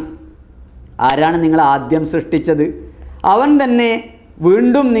പറയുകയാണ്, ആരാണ് നിങ്ങളെ ആദ്യം സൃഷ്ടിച്ചത്? അവൻ തന്നെ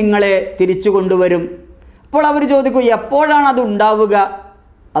വീണ്ടും നിങ്ങളെ തിരിച്ചു കൊണ്ടുവരും. അപ്പോൾ അവർ ചോദിക്കും, എപ്പോഴാണ് അത് ഉണ്ടാവുക?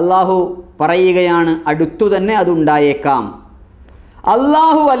 അള്ളാഹു പറയുകയാണ്, അടുത്തു തന്നെ അതുണ്ടായേക്കാം.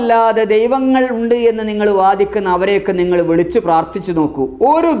 അള്ളാഹു അല്ലാതെ ദൈവങ്ങൾ ഉണ്ട് എന്ന് നിങ്ങൾ വാദിക്കുന്ന അവരെയൊക്കെ നിങ്ങൾ വിളിച്ചു പ്രാർത്ഥിച്ചു നോക്കൂ.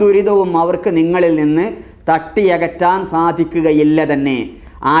 ഒരു ദുരിതവും അവർക്ക് നിങ്ങളിൽ നിന്ന് തട്ടിയകറ്റാൻ സാധിക്കുകയില്ല തന്നെ.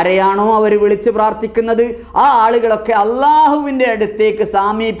 ആരെയാണോ അവർ വിളിച്ച് പ്രാർത്ഥിക്കുന്നത് ആ ആളുകളൊക്കെ അള്ളാഹുവിൻ്റെ അടുത്തേക്ക്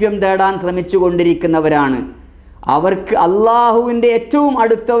സാമീപ്യം തേടാൻ ശ്രമിച്ചു കൊണ്ടിരിക്കുന്നവരാണ്. അവർക്ക് അള്ളാഹുവിൻ്റെ ഏറ്റവും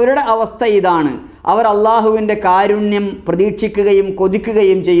അടുത്തവരുടെ അവസ്ഥ ഇതാണ്. അവർ അള്ളാഹുവിൻ്റെ കാരുണ്യം പ്രതീക്ഷിക്കുകയും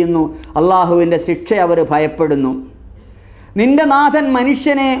കൊതിക്കുകയും ചെയ്യുന്നു. അള്ളാഹുവിൻ്റെ ശിക്ഷ അവർ ഭയപ്പെടുന്നു. നിന്റെ നാഥൻ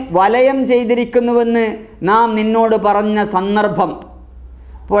മനുഷ്യനെ വലയം ചെയ്തിരിക്കുന്നുവെന്ന് നാം നിന്നോട് പറഞ്ഞ സന്ദർഭം.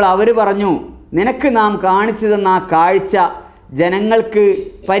 അപ്പോൾ അവർ പറഞ്ഞു, നിനക്ക് നാം കാണിച്ചു തന്ന ആ കാഴ്ച ജനങ്ങൾക്ക്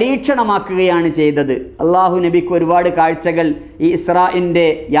പരീക്ഷണമാക്കുകയാണ് ചെയ്തത്. അള്ളാഹു നബിക്ക് ഒരുപാട് കാഴ്ചകൾ ഈ ഇസ്രാഇൻ്റെ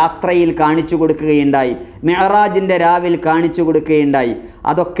യാത്രയിൽ കാണിച്ചു കൊടുക്കുകയുണ്ടായി, മിഅ്റാജിൻ്റെ രാവിൽ കാണിച്ചു കൊടുക്കുകയുണ്ടായി.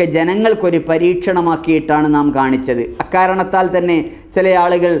 അതൊക്കെ ജനങ്ങൾക്കൊരു പരീക്ഷണമാക്കിയിട്ടാണ് നാം കാണിച്ചത്. അക്കാരണത്താൽ തന്നെ ചില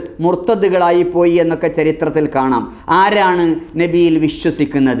ആളുകൾ മുർത്തദ്ദുകളായി പോയി എന്നൊക്കെ ചരിത്രത്തിൽ കാണാം. ആരാണ് നബിയിൽ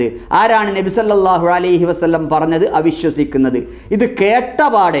വിശ്വസിക്കുന്നത്? ആരാണ് നബി സല്ലല്ലാഹു അലൈഹി വസല്ലം പറഞ്ഞത് അവിശ്വസിക്കുന്നത്? ഇത്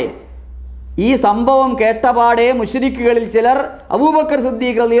കേട്ടപാടെ, ഈ സംഭവം കേട്ടപാടെ മുശ്രിക്കുകളിൽ ചിലർ അബൂബക്കർ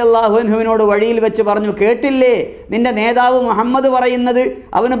സിദ്ദീഖ് റളിയല്ലാഹു അൻഹുവിനോട് വഴിയിൽ വെച്ച് പറഞ്ഞു, കേട്ടില്ലേ നിൻ്റെ നേതാവ് മുഹമ്മദ് പറയുന്നത്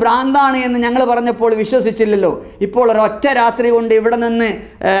അവന് ഭ്രാന്താണ് എന്ന് ഞങ്ങൾ പറഞ്ഞപ്പോൾ വിശ്വസിച്ചില്ലല്ലോ. ഇപ്പോൾ ഒരൊറ്റ രാത്രി കൊണ്ട് ഇവിടെ നിന്ന്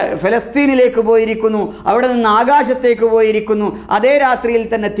ഫലസ്തീനിലേക്ക് പോയിരിക്കുന്നു, അവിടെ നിന്ന് ആകാശത്തേക്ക് പോയിരിക്കുന്നു, അതേ രാത്രിയിൽ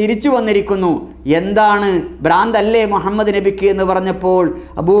തന്നെ തിരിച്ചു വന്നിരിക്കുന്നു. എന്താണ്, ഭ്രാന്തല്ലേ മുഹമ്മദ് നബിക്ക് എന്ന് പറഞ്ഞപ്പോൾ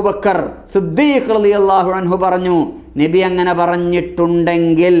അബൂബക്കർ സിദ്ദീഖ് റളിയല്ലാഹു അൻഹു പറഞ്ഞു, നബി അങ്ങനെ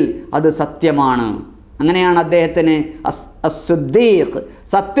പറഞ്ഞിട്ടുണ്ടെങ്കിൽ അത് സത്യമാണ്. അങ്ങനെയാണ് അദ്ദേഹത്തിന് അസ്-സിദ്ദീഖ്,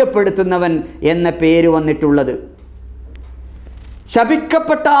 സത്യപ്പെടുത്തുന്നവൻ എന്ന പേര് വന്നിട്ടുള്ളത്.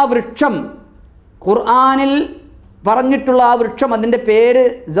 ശപിക്കപ്പെട്ട ആ വൃക്ഷം, ഖുർആനിൽ പറഞ്ഞിട്ടുള്ള ആ വൃക്ഷം, അതിൻ്റെ പേര്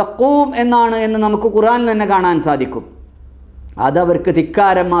സഖൂം എന്നാണ് എന്ന് നമുക്ക് ഖുർആനിൽ തന്നെ കാണാൻ സാധിക്കും. അതവർക്ക്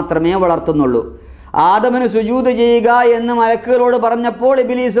ധിക്കാരം മാത്രമേ വളർത്തുന്നുള്ളൂ. ആദമിന് സുജൂദ് ചെയ്യുക എന്ന് മലക്കുകളോട് പറഞ്ഞപ്പോൾ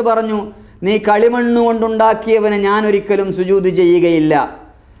ഇബ്ലീസ് പറഞ്ഞു, നീ കളിമണ്ണ് കൊണ്ടുണ്ടാക്കിയവനെ ഞാൻ ഒരിക്കലും സുജൂദ് ചെയ്യുകയില്ല.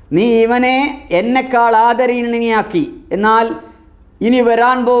 നീ ഇവനെ എന്നെക്കാൾ ആദരണീയനാക്കി, എന്നാൽ ഇനി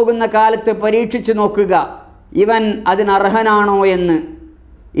വരാൻ പോകുന്ന കാലത്ത് പരീക്ഷിച്ചു നോക്കുക ഇവൻ അതിനർഹനാണോ എന്ന്.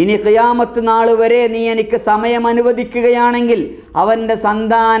 ഇനി ഖിയാമത്ത് നാൾ വരെ നീ എനിക്ക് സമയം അനുവദിക്കുകയാണെങ്കിൽ അവൻ്റെ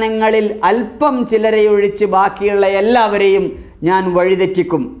സന്താനങ്ങളിൽ അല്പം ചിലരെ ഒഴിച്ച് ബാക്കിയുള്ള എല്ലാവരെയും ഞാൻ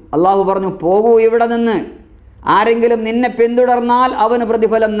വഴിതെറ്റിക്കും. അള്ളാഹു പറഞ്ഞു, പോകൂ ഇവിടെ നിന്ന്. ആരെങ്കിലും നിന്നെ പിന്തുടർന്നാൽ അവന്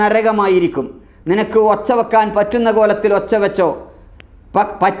പ്രതിഫലം നരകമായിരിക്കും. നിനക്ക് ഒച്ച വെക്കാൻ പറ്റുന്ന കോലത്തിൽ ഒച്ച വെച്ചോ,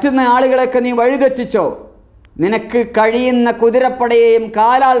 പറ്റുന്ന ആളുകളെയൊക്കെ നീ വഴിതെറ്റിച്ചോ, നിനക്ക് കഴിയുന്ന കുതിരപ്പടയെയും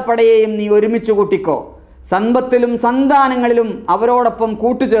കാലാൾപ്പടയെയും നീ ഒരുമിച്ച് കൂട്ടിക്കോ, സമ്പത്തിലും സന്താനങ്ങളിലും അവരോടൊപ്പം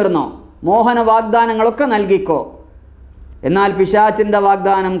കൂട്ടുചേർന്നോ, മോഹന വാഗ്ദാനങ്ങളൊക്കെ നൽകിക്കോ. എന്നാൽ പിശാചിൻ്റെ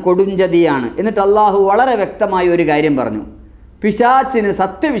വാഗ്ദാനം കൊടുംചതിയാണ്. എന്നിട്ട് അള്ളാഹു വളരെ വ്യക്തമായ ഒരു കാര്യം പറഞ്ഞു, പിശാചിന്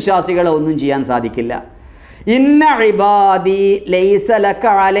സത്യവിശ്വാസികളെ ഒന്നും ചെയ്യാൻ സാധിക്കില്ല. ഇന്ന ഇബാദി ലൈസ ലക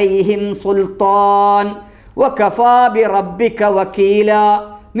അലൈഹിം സുൽത്താൻ വകഫാ ബിറബ്ബിക വകീല.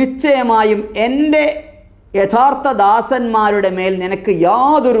 നിശ്ചയമായും എൻ്റെ യഥാർത്ഥ ദാസന്മാരുടെ മേൽ നിനക്ക്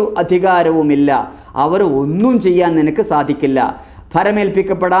യാതൊരു അധികാരവുമില്ല. അവർ ഒന്നും ചെയ്യാൻ നിനക്ക് സാധിക്കില്ല.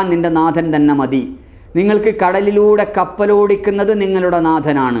 ഭരമേൽപ്പിക്കപ്പെടാൻ നിൻ്റെ നാഥൻ തന്നെ മതി. നിങ്ങൾക്ക് കടലിലൂടെ കപ്പലോടിക്കുന്നത് നിങ്ങളുടെ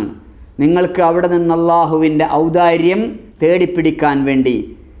നാഥനാണ്. നിങ്ങൾക്ക് അവിടെ നിന്ന് അല്ലാഹുവിൻ്റെ ഔദാര്യം തേടിപ്പിടിക്കാൻ വേണ്ടി,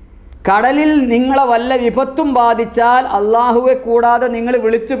 കടലിൽ നിങ്ങളെ വല്ല വിപത്തും ബാധിച്ചാൽ അള്ളാഹുവെ കൂടാതെ നിങ്ങൾ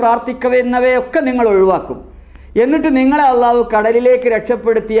വിളിച്ച് പ്രാർത്ഥിക്കുന്നവയൊക്കെ നിങ്ങൾ ഒഴിവാക്കും. എന്നിട്ട് നിങ്ങളെ അള്ളാഹു കടലിലേക്ക്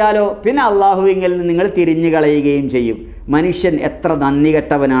രക്ഷപ്പെടുത്തിയാലോ പിന്നെ അള്ളാഹുവിങ്കിൽ നിന്ന് നിങ്ങൾ തിരിഞ്ഞു കളയുകയും ചെയ്യും. മനുഷ്യൻ എത്ര നന്ദി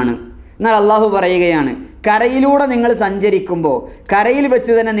കെട്ടവനാണ്. എന്നാൽ അള്ളാഹു പറയുകയാണ്, കരയിലൂടെ നിങ്ങൾ സഞ്ചരിക്കുമ്പോൾ കരയിൽ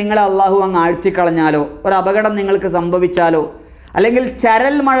വെച്ച് തന്നെ നിങ്ങളെ അള്ളാഹു അങ്ങ് ആഴ്ത്തിക്കളഞ്ഞാലോ, ഒരു അപകടം നിങ്ങൾക്ക് സംഭവിച്ചാലോ, അല്ലെങ്കിൽ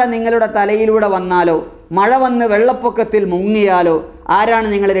ചരൽ മഴ നിങ്ങളുടെ തലയിലൂടെ വന്നാലോ, മഴ വന്ന് വെള്ളപ്പൊക്കത്തിൽ മുങ്ങിയാലോ ആരാണ്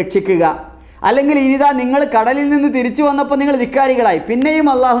നിങ്ങളെ രക്ഷിക്കുക? അല്ലെങ്കിൽ ഇനിതാ നിങ്ങൾ കടലിൽ നിന്ന് തിരിച്ചു വന്നപ്പോൾ നിങ്ങൾ ധിക്കാരികളായി, പിന്നെയും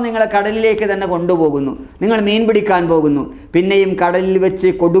അള്ളാഹു നിങ്ങളെ കടലിലേക്ക് തന്നെ കൊണ്ടുപോകുന്നു, നിങ്ങൾ മീൻ പിടിക്കാൻ പോകുന്നു, പിന്നെയും കടലിൽ വെച്ച്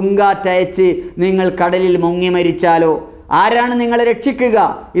കൊടുങ്കാറ്റയച്ച് നിങ്ങൾ കടലിൽ മുങ്ങി മരിച്ചാലോ ആരാണ് നിങ്ങളെ രക്ഷിക്കുക?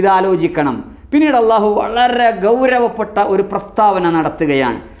 ഇതാലോചിക്കണം. പിന്നീട് അള്ളാഹു വളരെ ഗൗരവപ്പെട്ട ഒരു പ്രസ്താവന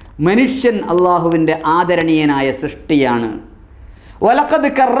നടത്തുകയാണ്. മനുഷ്യൻ അള്ളാഹുവിൻ്റെ ആദരണീയനായ സൃഷ്ടിയാണ്.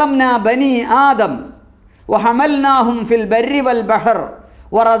 വലഖദ് കറംനാ ബനി ആദം വഹമൽനാഹും ഫിൽ ബർരി വൽ ബഹർ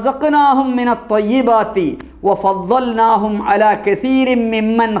വറസഖ്നാഹും മിനത് ത്വയ്യിബാതി വഫദ്ദൽനാഹും അലാ കസീരിൻ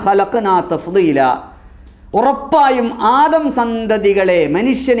മിമ്മൻ ഖലഖ്നാ തഫ്ദീല. ഉറപ്പായും ആദം സന്തതികളെ,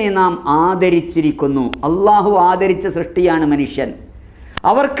 മനുഷ്യനെ നാം ആദരിച്ചിരിക്കുന്നു. അള്ളാഹു ആദരിച്ച സൃഷ്ടിയാണ് മനുഷ്യൻ.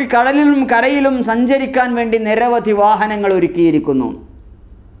 അവർക്ക് കടലിലും കരയിലും സഞ്ചരിക്കാൻ വേണ്ടി നിരവധി വാഹനങ്ങൾ ഒരുക്കിയിരിക്കുന്നു.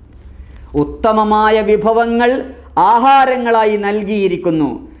 ഉത്തമമായ വിഭവങ്ങൾ ആഹാരങ്ങളായി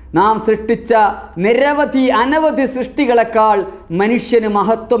നൽകിയിരിക്കുന്നു. നാം സൃഷ്ടിച്ച അനവധി സൃഷ്ടികളെക്കാൾ മനുഷ്യന്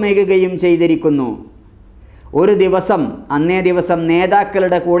മഹത്വമേകുകയും ചെയ്തിരിക്കുന്നു. ഒരു ദിവസം, അന്നേ ദിവസം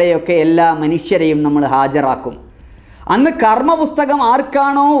നേതാക്കളുടെ കൂടെയൊക്കെ എല്ലാ മനുഷ്യരെയും നമ്മൾ ഹാജരാക്കും. അന്ന് കർമ്മപുസ്തകം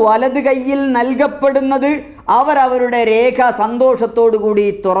ആർക്കാണോ വലത് കൈയിൽ നൽകപ്പെടുന്നത് അവരവരുടെ രേഖ സന്തോഷത്തോടു കൂടി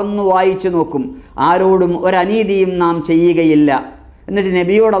തുറന്നു വായിച്ചു നോക്കും. ആരോടും ഒരനീതിയും നാം ചെയ്യുകയില്ല. എന്നിട്ട്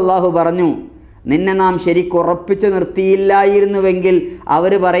നബിയോട് അള്ളാഹു പറഞ്ഞു, നിന്നെ നാം ശരിക്കുറപ്പിച്ച് നിർത്തിയില്ലായിരുന്നുവെങ്കിൽ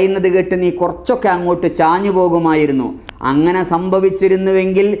അവർ പറയുന്നത് കേട്ട് നീ കുറച്ചൊക്കെ അങ്ങോട്ട് ചാഞ്ഞു പോകുമായിരുന്നു. അങ്ങനെ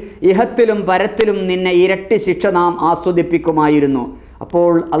സംഭവിച്ചിരുന്നുവെങ്കിൽ ഇഹത്തിലും പരത്തിലും നിന്നെ ഇരട്ടി ശിക്ഷ നാം ആസ്വദിപ്പിക്കുമായിരുന്നു.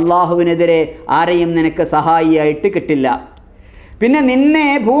 അപ്പോൾ അള്ളാഹുവിനെതിരെ ആരെയും നിനക്ക് സഹായിയായിട്ട് കിട്ടില്ല. പിന്നെ നിന്നെ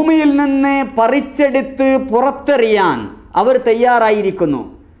ഭൂമിയിൽ നിന്ന് പറിച്ചെടുത്ത് പുറത്തെറിയാൻ അവർ തയ്യാറായിരിക്കുന്നു,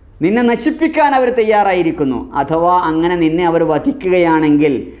 നിന്നെ നശിപ്പിക്കാൻ അവർ തയ്യാറായിരിക്കുന്നു. അഥവാ അങ്ങനെ നിന്നെ അവർ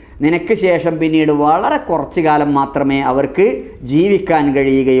വധിക്കുകയാണെങ്കിൽ നിനക്ക് ശേഷം പിന്നീട് വളരെ കുറച്ചു കാലം മാത്രമേ അവർക്ക് ജീവിക്കാൻ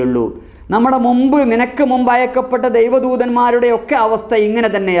കഴിയുകയുള്ളൂ. നമ്മുടെ നിനക്ക് മുമ്പ് അയക്കപ്പെട്ട ദൈവദൂതന്മാരുടെയൊക്കെ അവസ്ഥ ഇങ്ങനെ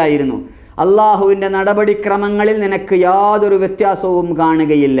തന്നെയായിരുന്നു. അള്ളാഹുവിൻ്റെ നടപടിക്രമങ്ങളിൽ നിനക്ക് യാതൊരു വ്യത്യാസവും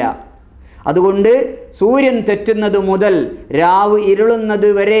കാണുകയില്ല. അതുകൊണ്ട് സൂര്യൻ തെറ്റുന്നത് മുതൽ രാവ് ഇരുളുന്നത്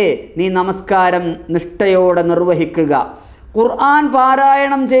വരെ നീ നമസ്കാരം നിഷ്ഠയോടെ നിർവഹിക്കുക. ഖുർആൻ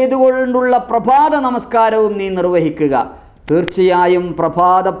പാരായണം ചെയ്തുകൊണ്ടുള്ള പ്രഭാത നമസ്കാരവും നീ നിർവഹിക്കുക. തീർച്ചയായും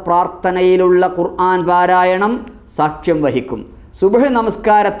പ്രഭാത പ്രാർത്ഥനയിലുള്ള ഖുർആൻ പാരായണം സാക്ഷ്യം വഹിക്കും. സുബ്ഹ്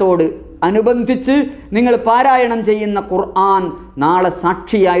നമസ്കാരത്തോട് അനുബന്ധിച്ച് നിങ്ങൾ പാരായണം ചെയ്യുന്ന ഖുർആൻ നാളെ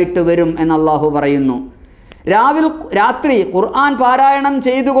സാക്ഷിയായിട്ട് വരും എന്ന് അല്ലാഹു പറയുന്നു. രാത്രി ഖുർആൻ പാരായണം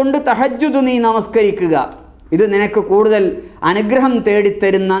ചെയ്തുകൊണ്ട് തഹജ്ജുദ് നീ നമസ്കരിക്കുക. ഇത് നിനക്ക് കൂടുതൽ അനുഗ്രഹം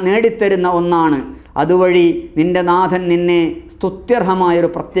നേടിത്തരുന്ന ഒന്നാണ്. അതുവഴി നിൻ്റെ നാഥൻ നിന്നെ സ്തുത്യർഹമായൊരു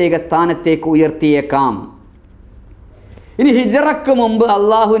പ്രത്യേക സ്ഥാനത്തേക്ക് ഉയർത്തിയേക്കാം. ഇനി ഹിജ്റക്ക് മുമ്പ്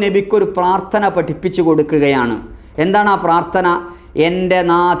അള്ളാഹു നബിക്കൊരു പ്രാർത്ഥന പഠിപ്പിച്ചു കൊടുക്കുകയാണ്. എന്താണ് ആ പ്രാർത്ഥന? എൻ്റെ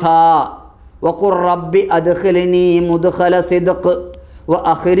നാഥ വഖുർ റബ്ബി അദ്ഖിൽനി മുദ്ഖല സിദ്ഖ്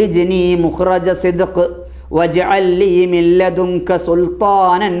വഅഖ്രിജ്നി മുഖ്റജ സിദ്ഖ് വജ്അൽ ലീ മിൻ ലദുൻക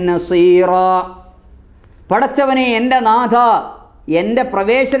സുൽത്താനൻ നസീറാ. പടച്ചവനെ, എൻ്റെ നാഥ, എൻ്റെ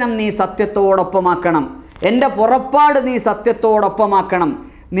പ്രവേശനം നീ സത്യത്തോടൊപ്പമാക്കണം, എൻ്റെ പുറപ്പാട് നീ സത്യത്തോടൊപ്പമാക്കണം.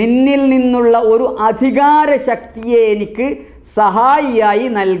 നിന്നിൽ നിന്നുള്ള ഒരു അധികാര ശക്തിയെ എനിക്ക് സഹായിയായി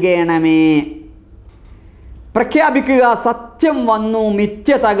നൽകണമേ. പ്രഖ്യാപിക്കുക, സത്യം വന്നു,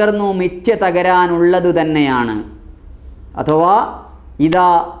 മിഥ്യ തകർന്നു, മിഥ്യ തകരാനുള്ളത് തന്നെയാണ്. അഥവാ ഇതാ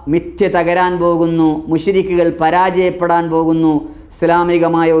മിഥ്യ തകരാൻ പോകുന്നു, മുശ്രിക്കുകൾ പരാജയപ്പെടാൻ പോകുന്നു,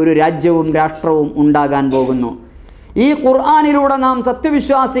 ഇസ്ലാമികമായ ഒരു രാജ്യവും രാഷ്ട്രവും ഉണ്ടാകാൻ പോകുന്നു. ഈ ഖുർആനിലൂടെ നാം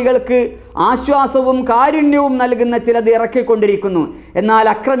സത്യവിശ്വാസികൾക്ക് ആശ്വാസവും കാരുണ്യവും നൽകുന്ന ചിലത് ഇറക്കിക്കൊണ്ടിരിക്കുന്നു. എന്നാൽ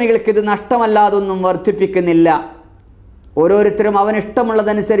അക്രമികൾക്ക് ഇത് നഷ്ടമല്ലാതൊന്നും വർദ്ധിപ്പിക്കുന്നില്ല. ഓരോരുത്തരും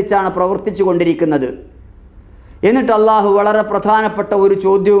അവനിഷ്ടമുള്ളതനുസരിച്ചാണ് പ്രവർത്തിച്ചു കൊണ്ടിരിക്കുന്നത്. എന്നിട്ട് അള്ളാഹു വളരെ പ്രധാനപ്പെട്ട ഒരു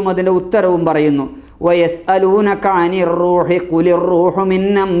ചോദ്യവും അതിൻ്റെ ഉത്തരവും പറയുന്നു. വയസ്അലൂനക അനിർ റൂഹി ഖുലിർ റൂഹു മിൻ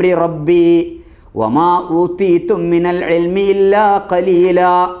അംരി റബ്ബി വമാ ഊതീതും മിനൽ ഇൽമി ഇല്ലാ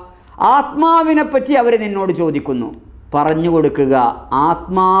ഖലീലാ. ആത്മാവിനെ പറ്റി അവർ നിന്നോട് ചോദിക്കുന്നു. പറഞ്ഞു കൊടുക്കുക,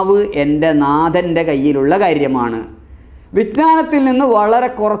 ആത്മാവ് എൻ്റെ നാഥൻ്റെ കയ്യിലുള്ള കാര്യമാണ്. വിജ്ഞാനത്തിൽ നിന്ന് വളരെ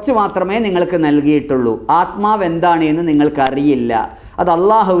കുറച്ച് മാത്രമേ നിങ്ങൾക്ക് നൽകിയിട്ടുള്ളൂ. ആത്മാവ് എന്താണ് എന്ന് നിങ്ങൾക്കറിയില്ല. അത്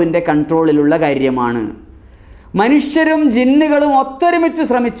അള്ളാഹുവിൻ്റെ കൺട്രോളിലുള്ള കാര്യമാണ്. മനുഷ്യരും ജിന്നുകളും ഒത്തൊരുമിച്ച്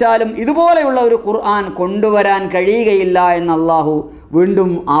ശ്രമിച്ചാലും ഇതുപോലെയുള്ള ഒരു ഖുർആൻ കൊണ്ടുവരാൻ കഴിയുകയില്ല എന്ന് അള്ളാഹു വീണ്ടും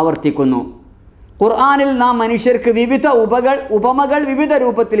ആവർത്തിക്കുന്നു. ഖുർആനിൽ നാം മനുഷ്യർക്ക് വിവിധ ഉപമകൾ വിവിധ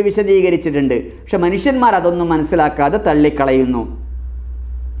രൂപത്തിൽ വിശദീകരിച്ചിട്ടുണ്ട്. പക്ഷെ മനുഷ്യന്മാർ അതൊന്നും മനസ്സിലാക്കാതെ തള്ളിക്കളയുന്നു.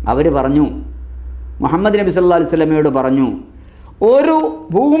 അവർ പറഞ്ഞു, മുഹമ്മദ് നബി സല്ലല്ലാഹു അലൈഹി വസല്ലമയോട് പറഞ്ഞു, ഒരു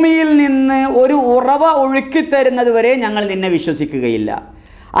ഭൂമിയിൽ നിന്ന് ഒരു ഉറവ ഒഴുക്കിത്തരുന്നത് വരെ ഞങ്ങൾ നിന്നെ വിശ്വസിക്കുകയില്ല.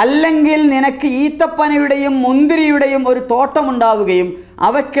 അല്ലെങ്കിൽ നിനക്ക് ഈത്തപ്പനയുടെയും മുന്തിരിയുടെയും ഒരു തോട്ടമുണ്ടാവുകയും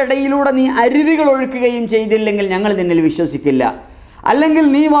അവയ്ക്കിടയിലൂടെ നീ അരുവികൾ ഒഴുക്കുകയും ചെയ്തില്ലെങ്കിൽ ഞങ്ങൾ നിന്നിൽ വിശ്വസിക്കില്ല. അല്ലെങ്കിൽ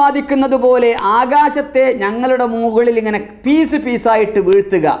നീ വാദിക്കുന്നത് പോലെ ആകാശത്തെ ഞങ്ങളുടെ മുകളിൽ ഇങ്ങനെ പീസായിട്ട്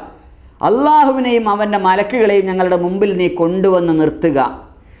വീഴ്ത്തുക, അള്ളാഹുവിനെയും അവൻ്റെ മലക്കുകളെയും ഞങ്ങളുടെ മുമ്പിൽ നീ കൊണ്ടുവന്ന് നിർത്തുക,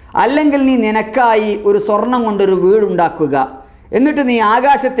 അല്ലെങ്കിൽ നീ നിനക്കായി ഒരു സ്വർണം കൊണ്ടൊരു വീടുണ്ടാക്കുക, എന്നിട്ട് നീ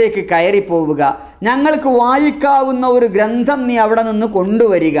ആകാശത്തേക്ക് കയറിപ്പോവുക, ഞങ്ങൾക്ക് വായിക്കാവുന്ന ഒരു ഗ്രന്ഥം നീ അവിടെ നിന്ന്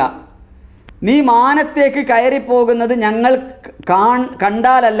കൊണ്ടുവരിക, നീ മാനത്തേക്ക് കയറിപ്പോകുന്നത് ഞങ്ങൾ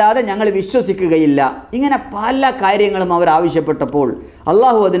കണ്ടാലല്ലാതെ ഞങ്ങൾ വിശ്വസിക്കുകയില്ല. ഇങ്ങനെ പല കാര്യങ്ങളും അവർ ആവശ്യപ്പെട്ടപ്പോൾ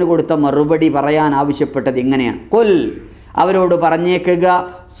അള്ളാഹു അതിന് കൊടുത്ത മറുപടി പറയാൻ ആവശ്യപ്പെട്ടത് ഇങ്ങനെയാണ്. ഖുൽ, അവരോട് പറഞ്ഞേക്കുക,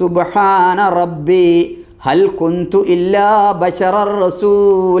 സുബ്ഹാന റബ്ബി ഹൽ കുന്തു ഇല്ലാ ബശറർ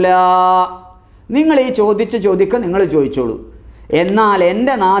റസൂലാ. നിങ്ങൾ ഈ ചോദിക്കുക, നിങ്ങൾ ചോദിച്ചോളൂ. എന്നാൽ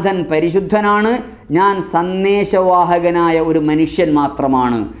എൻ്റെ നാഥൻ പരിശുദ്ധനാണ്, ഞാൻ സന്ദേശവാഹകനായ ഒരു മനുഷ്യൻ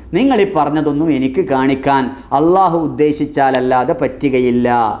മാത്രമാണ്. നിങ്ങളീ പറഞ്ഞതൊന്നും എനിക്ക് കാണിക്കാൻ അള്ളാഹു ഉദ്ദേശിച്ചാലല്ലാതെ പറ്റുകയില്ല.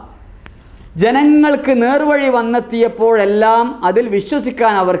 ജനങ്ങൾക്ക് നേർവഴി വന്നെത്തിയപ്പോഴെല്ലാം അതിൽ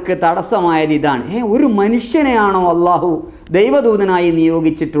വിശ്വസിക്കാൻ അവർക്ക് തടസ്സമായത് ഇതാണ്. ഒരു മനുഷ്യനെയാണോ അള്ളാഹു ദൈവദൂതനായി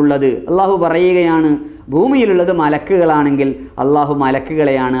നിയോഗിച്ചിട്ടുള്ളത്? അള്ളാഹു പറയുകയാണ്, ഭൂമിയിലുള്ളത് മലക്കുകളാണെങ്കിൽ അള്ളാഹു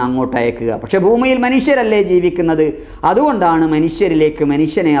മലക്കുകളെയാണ് അങ്ങോട്ട് അയക്കുക. പക്ഷേ ഭൂമിയിൽ മനുഷ്യരല്ലേ ജീവിക്കുന്നത്. അതുകൊണ്ടാണ് മനുഷ്യരിലേക്ക്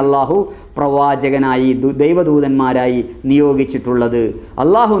മനുഷ്യനെ അള്ളാഹു പ്രവാചകനായി ദൈവദൂതന്മാരായി നിയോഗിച്ചിട്ടുള്ളത്.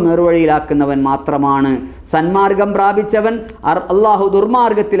 അള്ളാഹു നേർവഴിയിലാക്കുന്നവൻ മാത്രമാണ് സന്മാർഗം പ്രാപിച്ചവൻ. അള്ളാഹു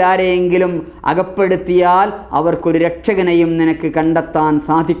ദുർമാർഗത്തിൽ ആരെയെങ്കിലും അകപ്പെടുത്തിയാൽ അവർക്കൊരു രക്ഷകനെയും നിനക്ക് കണ്ടെത്താൻ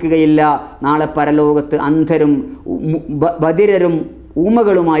സാധിക്കുകയില്ല. നാളെ പരലോകത്ത് അന്ധരും ബധിരരും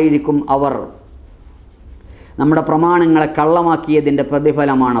ഊമകളുമായിരിക്കും അവർ. നമ്മുടെ പ്രമാണങ്ങളെ കള്ളമാക്കിയതിൻ്റെ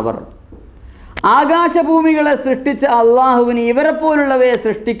പ്രതിഫലമാണവർ. ആകാശഭൂമികളെ സൃഷ്ടിച്ച അള്ളാഹുവിന് ഇവരെ പോലുള്ളവയെ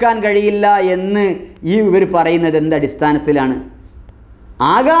സൃഷ്ടിക്കാൻ കഴിയില്ല എന്ന് ഇവർ പറയുന്നത് എന്തടിസ്ഥാനത്തിലാണ്?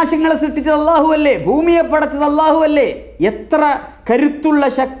 ആകാശങ്ങളെ സൃഷ്ടിച്ചത് അള്ളാഹുവല്ലേ, ഭൂമിയെ പടച്ചത് അള്ളാഹുവല്ലേ, എത്ര കരുത്തുള്ള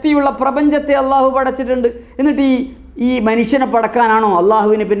ശക്തിയുള്ള പ്രപഞ്ചത്തെ അള്ളാഹു പടച്ചിട്ടുണ്ട്. എന്നിട്ട് ഈ മനുഷ്യനെ പടക്കാനാണോ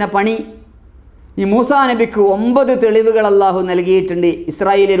അള്ളാഹുവിന് പിന്നെ പണി? ഈ മൂസാ നബിക്ക് 9 തെളിവുകൾ അള്ളാഹു നൽകിയിട്ടുണ്ട്.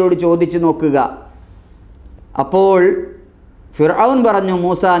 ഇസ്രായേലിയരോട് ചോദിച്ചു നോക്കുക. അപ്പോൾ ഫിർഔൻ പറഞ്ഞു,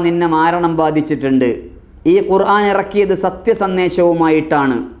 മൂസ നിന്നെ മാരണം ബാധിച്ചിട്ടുണ്ട്. ഈ ഖുർആൻ ഇറക്കിയത്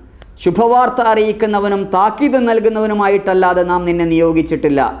സത്യസന്ദേശവുമായിട്ടാണ്, ശുഭവാർത്ത അറിയിക്കുന്നവനും താക്കീത് നൽകുന്നവനുമായിട്ടല്ലാതെ നാം നിന്നെ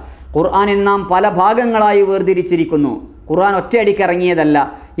നിയോഗിച്ചിട്ടില്ല. ഖുർആനിൽ നാം പല ഭാഗങ്ങളായി വേർതിരിച്ചിരിക്കുന്നു. ഖുർആൻ ഒറ്റയടിക്ക് ഇറങ്ങിയതല്ല,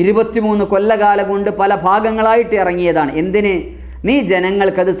 23 കൊല്ലകാലം കൊണ്ട് പല ഭാഗങ്ങളായിട്ട് ഇറങ്ങിയതാണ്. എന്തിന്? നീ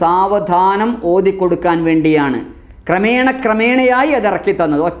ജനങ്ങൾക്കത് സാവധാനം ഓതിക്കൊടുക്കാൻ വേണ്ടിയാണ്. ക്രമേണയായി അത് ഇറക്കി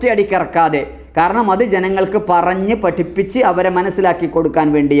തന്നത്, ഒറ്റയടിക്ക് ഇറക്കാതെ. കാരണം അത് ജനങ്ങൾക്ക് പറഞ്ഞ് പഠിപ്പിച്ച് അവരെ മനസ്സിലാക്കി കൊടുക്കാൻ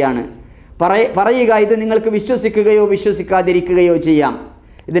വേണ്ടിയാണ്. പറയുക, ഇത് നിങ്ങൾക്ക് വിശ്വസിക്കുകയോ വിശ്വസിക്കാതിരിക്കുകയോ ചെയ്യാം.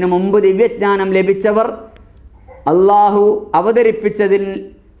 ഇതിനു മുമ്പ് ദിവ്യജ്ഞാനം ലഭിച്ചവർ അള്ളാഹു അവതരിപ്പിച്ചതിൽ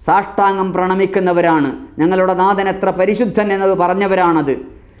സാഷ്ടാംഗം പ്രണമിക്കുന്നവരാണ്. ഞങ്ങളുടെ നാഥൻ എത്ര പരിശുദ്ധൻ എന്നത് പറഞ്ഞവരാണത്.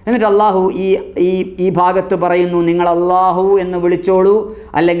 എന്നിട്ട് അള്ളാഹു ഈ ഭാഗത്ത് പറയുന്നു, നിങ്ങൾ അള്ളാഹു എന്ന് വിളിച്ചോളൂ,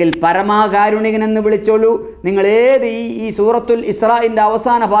 അല്ലെങ്കിൽ പരമാകാരുണികൻ എന്ന് വിളിച്ചോളൂ. നിങ്ങൾ ഏത് ഈ സൂറത്തുൽ ഇസ്രാഇൻ്റെ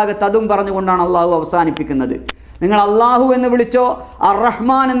അവസാന ഭാഗത്ത് അതും പറഞ്ഞുകൊണ്ടാണ് അള്ളാഹു അവസാനിപ്പിക്കുന്നത്. നിങ്ങൾ അള്ളാഹു എന്ന് വിളിച്ചോ, അർ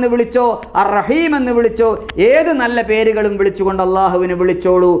റഹ്മാൻ എന്ന് വിളിച്ചോ, അർ റഹീം എന്ന് വിളിച്ചോ, ഏത് നല്ല പേരുകളും വിളിച്ചുകൊണ്ട് അള്ളാഹുവിന്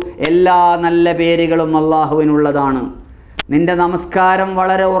വിളിച്ചോളൂ. എല്ലാ നല്ല പേരുകളും അള്ളാഹുവിനുള്ളതാണ്. നിൻ്റെ നമസ്കാരം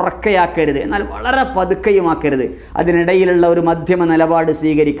വളരെ ഉറക്കയാക്കരുത്, എന്നാൽ വളരെ പതുക്കെയുമാക്കരുത്. അതിനിടയിലുള്ള ഒരു മധ്യമ നിലപാട്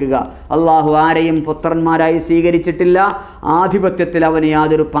സ്വീകരിക്കുക. അള്ളാഹു ആരെയും പുത്രന്മാരായി സ്വീകരിച്ചിട്ടില്ല. ആധിപത്യത്തിൽ അവന്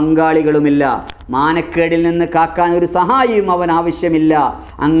യാതൊരു പങ്കാളികളുമില്ല. മാനക്കേടിൽ നിന്ന് കാക്കാൻ ഒരു സഹായിയും അവൻ ആവശ്യമില്ല.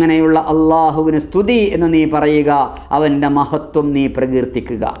 അങ്ങനെയുള്ള അള്ളാഹുവിന് സ്തുതി എന്ന് നീ പറയുക, അവൻ്റെ മഹത്വം നീ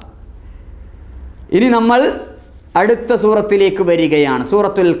പ്രകീർത്തിക്കുക. ഇനി നമ്മൾ അടുത്ത സൂറത്തിലേക്ക് വരികയാണ്.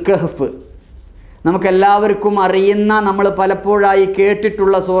 സൂറത്തുൽ കഹ്ഫ്. നമുക്കെല്ലാവർക്കും അറിയുന്ന, നമ്മൾ പലപ്പോഴായി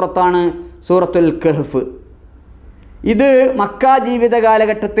കേട്ടിട്ടുള്ള സൂറത്താണ് സൂറത്തുൽ കഹ്ഫ്. ഇത് മക്ക ജീവിത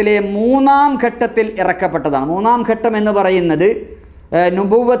കാലഘട്ടത്തിലെ 3-ാം ഘട്ടത്തിൽ ഇറക്കപ്പെട്ടതാണ്. 3-ാം ഘട്ടം എന്ന് പറയുന്നത്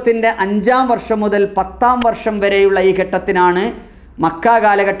നുബുവത്തിൻ്റെ 5-ാം വർഷം മുതൽ 10-ാം വർഷം വരെയുള്ള ഈ ഘട്ടത്തിനാണ് മക്ക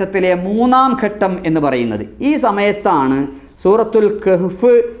കാലഘട്ടത്തിലെ 3-ാം ഘട്ടം എന്ന് പറയുന്നത്. ഈ സമയത്താണ് സൂറത്തുൽ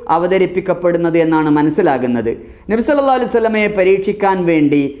കഹ്ഫ് അവതരിപ്പിക്കപ്പെടുന്നത് എന്നാണ് മനസ്സിലാകുന്നത്. നബി സല്ലല്ലാഹു അലൈഹി വസല്ലമയെ പരീക്ഷിക്കാൻ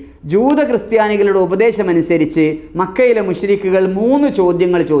വേണ്ടി ജൂത ക്രിസ്ത്യാനികളുടെ ഉപദേശമനുസരിച്ച് മക്കയിലെ മുശ്രിക്കുകൾ 3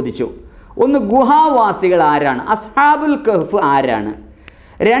 ചോദ്യങ്ങൾ ചോദിച്ചു. ഒന്ന്, ഗുഹാവാസികൾ ആരാണ്? അസ്ഹാബുൽ കഹ്ഫ് ആരാണ്?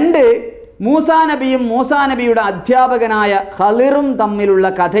 2, മൂസാ നബിയും മൂസാ നബിയുടെ അധ്യാപകനായ ഖളിറും തമ്മിലുള്ള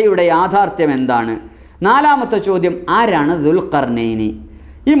കഥയുടെ യാഥാർത്ഥ്യം എന്താണ്? 4-മത്തെ ചോദ്യം, ആരാണ് ദുൽഖർനൈനി?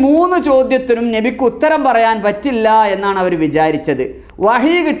 ഈ 3 ചോദ്യത്തിനും നബിക്ക് ഉത്തരം പറയാൻ പറ്റില്ല എന്നാണ് അവർ വിചാരിച്ചത്.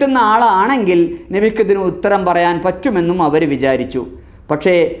 വഹി കിട്ടുന്ന ആളാണെങ്കിൽ നബിക്ക് ഇതിന് ഉത്തരം പറയാൻ പറ്റുമെന്നും അവർ വിചാരിച്ചു.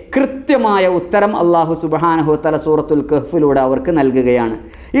 പക്ഷേ കൃത്യമായ ഉത്തരം അള്ളാഹു സുബ്ഹാനഹു വ തആല സൂറത്തുൽ കഹ്ഫിലൂടെ അവർക്ക് നൽകുകയാണ്.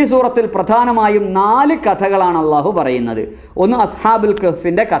 ഈ സൂറത്തിൽ പ്രധാനമായും 4 കഥകളാണ് അള്ളാഹു പറയുന്നത്. ഒന്ന് അസ്ഹാബുൽ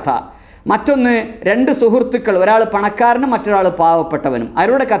കഹ്ഫിൻ്റെ കഥ, മറ്റൊന്ന് 2 സുഹൃത്തുക്കൾ, ഒരാൾ പണക്കാരനും മറ്റൊരാൾ പാവപ്പെട്ടവനും,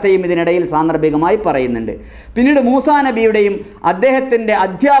 അവരുടെ കഥയും ഇതിനിടയിൽ സാന്ദർഭികമായി പറയുന്നുണ്ട്. പിന്നീട് മൂസാ നബിയുടെയും അദ്ദേഹത്തിൻ്റെ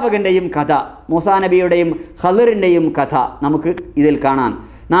അധ്യാപകൻ്റെയും കഥ, മൂസാ നബിയുടെയും ഖളിറിൻ്റെയും കഥ നമുക്ക് ഇതിൽ കാണാം.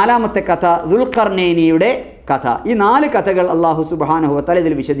 4-മത്തെ കഥ ദുൽഖർനൈനിയുടെ കഥ. ഈ 4 കഥകൾ അല്ലാഹു സുബ്ഹാനഹു വ തആല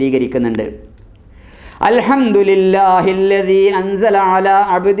ഇതിൽ വിശദീകരിക്കുന്നുണ്ട്. അൽഹംദുലില്ലാഹില്ലദീ അൻസല അലാ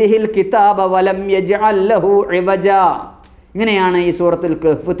അബ്ദിഹിൽ കിതാബ വലം യജ്അൽ ലഹു ഇവജ. ഇങ്ങനെയാണ് ഈ സൂറത്തുൽ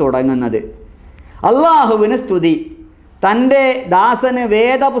കഹ്ഫ് തുടങ്ങുന്നത്. അല്ലാഹുവിന് സ്തുതി, തൻ്റെ ദാസന്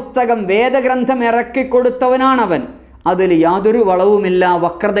വേദപുസ്തകം വേദഗ്രന്ഥം ഇറക്കിക്കൊടുത്തവനാണവൻ. അതിൽ യാതൊരു വളവുമില്ല,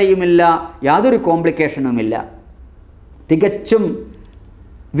 വക്രതയുമില്ല, യാതൊരു കോംപ്ലിക്കേഷനുമില്ല. തികച്ചും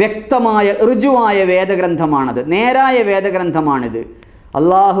വ്യക്തമായ ഋജുവായ വേദഗ്രന്ഥമാണത്, നേരായ വേദഗ്രന്ഥമാണിത്.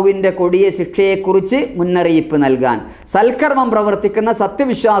 അള്ളാഹുവിൻ്റെ കൊടിയ ശിക്ഷയെക്കുറിച്ച് മുന്നറിയിപ്പ് നൽകാൻ, സൽക്കർമ്മം പ്രവർത്തിക്കുന്ന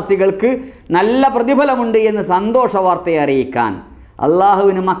സത്യവിശ്വാസികൾക്ക് നല്ല പ്രതിഫലമുണ്ട് എന്ന് സന്തോഷ വാർത്തയെ അറിയിക്കാൻ,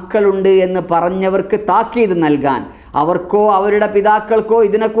 അള്ളാഹുവിന് മക്കളുണ്ട് എന്ന് പറഞ്ഞവർക്ക് താക്കീത് നൽകാൻ, അവർക്കോ അവരുടെ പിതാക്കൾക്കോ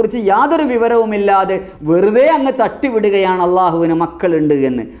ഇതിനെക്കുറിച്ച് യാതൊരു വിവരവുമില്ലാതെ വെറുതെ അങ്ങ് തട്ടിവിടുകയാണ് അള്ളാഹുവിന് മക്കളുണ്ട്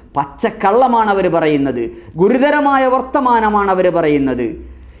എന്ന്. പച്ചക്കള്ളമാണ് അവർ പറയുന്നത്, ഗുരുതരമായ വർത്തമാനമാണ് അവർ പറയുന്നത്.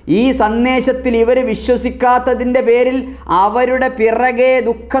 ഈ സന്ദേശത്തിൽ ഇവർ വിശ്വസിക്കാത്തതിൻ്റെ പേരിൽ അവരുടെ പിറകെ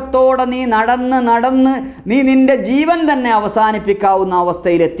ദുഃഖത്തോടെ നീ നടന്ന് നീ നിൻ്റെ ജീവൻ തന്നെ അവസാനിപ്പിക്കാവുന്ന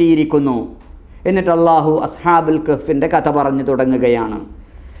അവസ്ഥയിലെത്തിയിരിക്കുന്നു. എന്നിട്ട് അള്ളാഹു അസ്ഹാബുൽ കഹ്ഫിൻ്റെ കഥ പറഞ്ഞു തുടങ്ങുകയാണ്.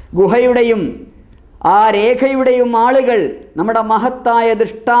 ഗുഹയുടെയും ആ രേഖയുടെയും ആളുകൾ നമ്മുടെ മഹത്തായ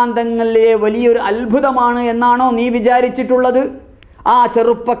ദൃഷ്ടാന്തങ്ങളിലെ വലിയൊരു അത്ഭുതമാണ് എന്നാണോ നീ വിചാരിച്ചിട്ടുള്ളത്? ആ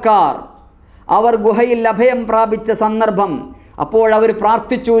ചെറുപ്പക്കാർ അവർ ഗുഹയിൽ അഭയം പ്രാപിച്ച സന്ദർഭം, അപ്പോഴവർ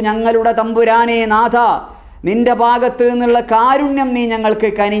പ്രാർത്ഥിച്ചു, ഞങ്ങളുടെ തമ്പുരാനെ നാഥ, നിൻ്റെ ഭാഗത്ത് നിന്നുള്ള കാരുണ്യം നീ ഞങ്ങൾക്ക്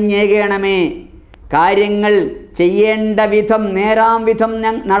കനിഞ്ഞേകണമേ, കാര്യങ്ങൾ ചെയ്യേണ്ട വിധം നേരാം വിധം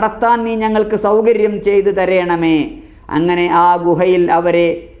നടത്താൻ നീ ഞങ്ങൾക്ക് സൗകര്യം ചെയ്തു തരേണമേ. അങ്ങനെ ആ ഗുഹയിൽ അവരെ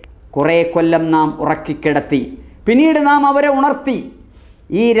കുറേ കൊല്ലം നാം ഉറക്കിക്കിടത്തി. പിന്നീട് നാം അവരെ ഉണർത്തി.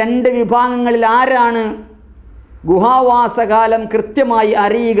 ഈ രണ്ട് വിഭാഗങ്ങളിൽ ആരാണ് ഗുഹാവാസകാലം കൃത്യമായി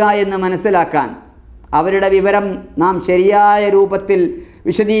അറിയുക എന്ന് മനസ്സിലാക്കാൻ അവരുടെ വിവരം നാം ശരിയായ രൂപത്തിൽ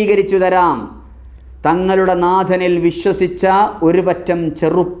വിശദീകരിച്ചു തരാം. തങ്ങളുടെ നാഥനിൽ വിശ്വസിച്ച ഒരു പറ്റം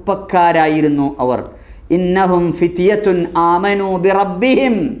ചെറുപ്പക്കാരായിരുന്നു അവർ. ഇന്നഹും ഫിതിയത്തുൻ ആമനു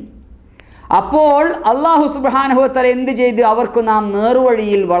ബിറബ്ബിഹിം. അപ്പോൾ അല്ലാഹു സുബ്ഹാനഹു വ തആല എന്ത് ചെയ്തു? അവർക്ക് നാം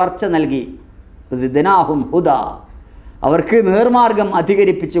നേർവഴിയിൽ വളർച്ച നൽകി. സിദ്നാഹും ഹുദാ, അവർക്ക് നേർമാർഗം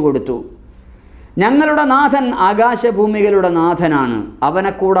അധികരിപ്പിച്ചു കൊടുത്തു. ഞങ്ങളുടെ നാഥൻ ആകാശഭൂമികളുടെ നാഥനാണ്,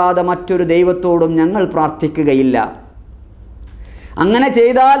 അവനെ കൂടാതെ മറ്റൊരു ദൈവത്തോടും ഞങ്ങൾ പ്രാർത്ഥിക്കുകയില്ല. അങ്ങനെ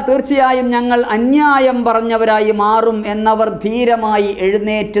ചെയ്താൽ തീർച്ചയായും ഞങ്ങൾ അന്യായം പറഞ്ഞവരായി മാറും എന്നവർ ധീരമായി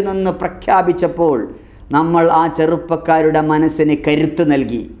എഴുന്നേറ്റ് നിന്ന് പ്രഖ്യാപിച്ചപ്പോൾ നമ്മൾ ആ ചെറുപ്പക്കാരുടെ മനസ്സിന് കരുത്ത്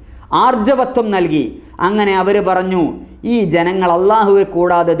നൽകി, ആർജവത്വം നൽകി. അങ്ങനെ അവർ പറഞ്ഞു, ഈ ജനങ്ങൾ അള്ളാഹുവെ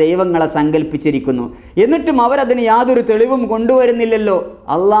കൂടാതെ ദൈവങ്ങളെ സങ്കല്പിച്ചിരിക്കുന്നു, എന്നിട്ടും അവരതിന് യാതൊരു തെളിവും കൊണ്ടുവരുന്നില്ലല്ലോ.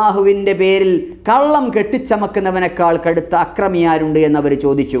 അള്ളാഹുവിൻ്റെ പേരിൽ കള്ളം കെട്ടിച്ചമക്കുന്നവനേക്കാൾ കടുത്ത അക്രമിയാരുണ്ട് എന്നവർ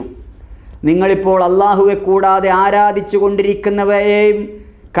ചോദിച്ചു. നിങ്ങളിപ്പോൾ അള്ളാഹുവെ കൂടാതെ ആരാധിച്ചു കൊണ്ടിരിക്കുന്നവരെയും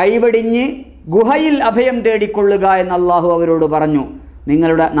കൈവടിഞ്ഞ് ഗുഹയിൽ അഭയം തേടിക്കൊള്ളുക എന്ന് അള്ളാഹു അവരോട് പറഞ്ഞു.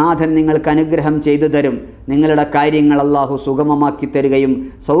 നിങ്ങളുടെ നാഥൻ നിങ്ങൾക്ക് അനുഗ്രഹം ചെയ്തു തരും, നിങ്ങളുടെ കാര്യങ്ങൾ അള്ളാഹു സുഗമമാക്കി തരികയും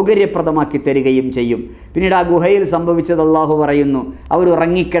സൗകര്യപ്രദമാക്കി തരികയും ചെയ്യും. പിന്നീട് ആ ഗുഹയിൽ സംഭവിച്ചത് അള്ളാഹു പറയുന്നു. അവർ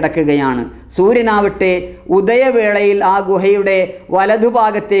ഉറങ്ങിക്കിടക്കുകയാണ്. സൂര്യനാവട്ടെ ഉദയവേളയിൽ ആ ഗുഹയുടെ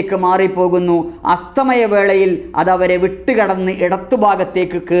വലതുഭാഗത്തേക്ക് മാറിപ്പോകുന്നു, അസ്തമയവേളയിൽ അതവരെ വിട്ടുകടന്ന്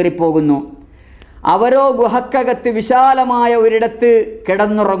ഇടത്തുഭാഗത്തേക്ക് കയറിപ്പോകുന്നു. അവരോ ഗുഹക്കകത്ത് വിശാലമായ ഒരിടത്ത്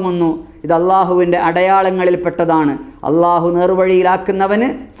കിടന്നുറങ്ങുന്നു. ഇത് അള്ളാഹുവിൻ്റെ അടയാളങ്ങളിൽപ്പെട്ടതാണ്. അള്ളാഹു നേർവഴിയിലാക്കുന്നവന്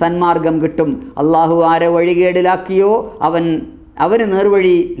സന്മാർഗം കിട്ടും. അള്ളാഹു ആരെ വഴികേടിലാക്കിയോ അവന്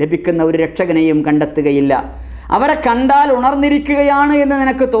നേർവഴി ലഭിക്കുന്ന ഒരു രക്ഷകനെയും കണ്ടെത്തുകയില്ല. അവരെ കണ്ടാൽ ഉണർന്നിരിക്കുകയാണ് എന്ന്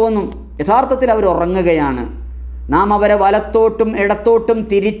നിനക്ക് തോന്നും, യഥാർത്ഥത്തിൽ അവർ ഉറങ്ങുകയാണ്. നാം അവരെ വലത്തോട്ടും ഇടത്തോട്ടും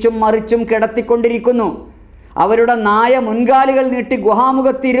തിരിച്ചും മറിച്ചും കിടത്തിക്കൊണ്ടിരിക്കുന്നു. അവരുടെ നായ മുൻകാലുകൾ നീട്ടി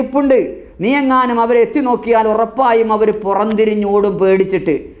ഗുഹാമുഖത്ത് ഇരിപ്പുണ്ട്. നീ എങ്ങാനും അവരെ എത്തി നോക്കിയാൽ ഉറപ്പായും അവർ പുറംതിരിഞ്ഞോടും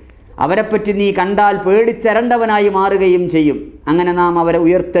പേടിച്ചിട്ട്. അവരെപ്പറ്റി നീ കണ്ടാൽ പേടിച്ചരണ്ടവനായി മാറുകയും ചെയ്യും. അങ്ങനെ നാം അവരെ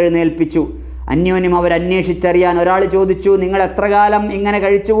ഉയർത്തെഴുന്നേൽപ്പിച്ചു. അന്യോന്യം അവരന്വേഷിച്ചറിയാൻ ഒരാൾ ചോദിച്ചു, നിങ്ങൾ എത്ര കാലം ഇങ്ങനെ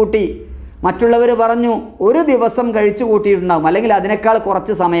കഴിച്ചുകൂട്ടി? മറ്റുള്ളവർ പറഞ്ഞു, ഒരു ദിവസം കഴിച്ചു കൂട്ടിയിട്ടുണ്ടാകും, അല്ലെങ്കിൽ അതിനേക്കാൾ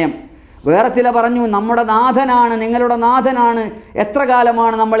കുറച്ച് സമയം. വേറെ ചില പറഞ്ഞു, നമ്മുടെ നാഥനാണ്, നിങ്ങളുടെ നാഥനാണ്, എത്ര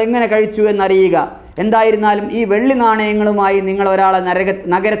കാലമാണ് നമ്മൾ ഇങ്ങനെ കഴിച്ചു എന്നറിയുക. എന്തായിരുന്നാലും ഈ വെള്ളി നാണയങ്ങളുമായി നിങ്ങൾ ഒരാളെ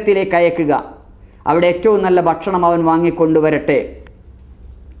നഗരത്തിലേക്ക് അയക്കുക, അവിടെ ഏറ്റവും നല്ല ഭക്ഷണം അവൻ വാങ്ങിക്കൊണ്ടുവരട്ടെ.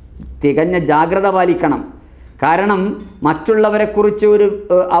 തികഞ്ഞ ജാഗ്രത പാലിക്കണം. കാരണം മറ്റുള്ളവരെക്കുറിച്ച്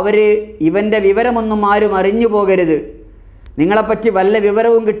ഇവൻ്റെ വിവരമൊന്നും ആരും അറിഞ്ഞു പോകരുത്. നിങ്ങളെപ്പറ്റി വല്ല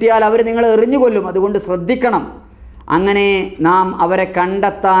വിവരവും കിട്ടിയാൽ അവർ നിങ്ങളെ എറിഞ്ഞുകൊല്ലും, അതുകൊണ്ട് ശ്രദ്ധിക്കണം. അങ്ങനെ നാം അവരെ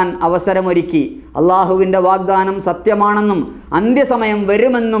കണ്ടെത്താൻ അവസരമൊരുക്കി. അള്ളാഹുവിൻ്റെ വാഗ്ദാനം സത്യമാണെന്നും അന്ത്യസമയം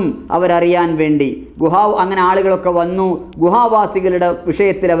വരുമെന്നും അവരറിയാൻ വേണ്ടി അങ്ങനെ ആളുകളൊക്കെ വന്നു. ഗുഹാവാസികളുടെ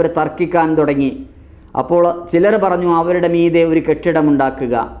വിഷയത്തിൽ അവർ തർക്കിക്കാൻ തുടങ്ങി. അപ്പോൾ ചിലർ പറഞ്ഞു, അവരുടെ മീതെ ഒരു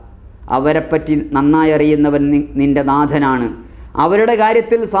കെട്ടിടമുണ്ടാക്കുക, അവരെപ്പറ്റി നന്നായി അറിയുന്നവൻ നിൻ്റെ നാഥനാണ്. അവരുടെ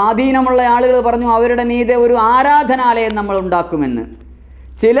കാര്യത്തിൽ സ്വാധീനമുള്ള ആളുകൾ പറഞ്ഞു, അവരുടെ മീതെ ഒരു ആരാധനാലയം നമ്മൾ ഉണ്ടാക്കുമെന്ന്.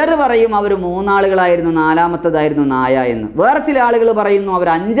 ചിലർ പറയും അവർ 3 ആളുകളായിരുന്നു, 4ാമത്തതായിരുന്നു നായ എന്ന്. വേറെ ചില ആളുകൾ പറയുന്നു അവർ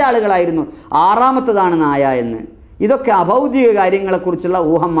 5 ആളുകളായിരുന്നു, 6ാമത്തതാണ് നായ എന്ന്. ഇതൊക്കെ അഭൗതിക കാര്യങ്ങളെക്കുറിച്ചുള്ള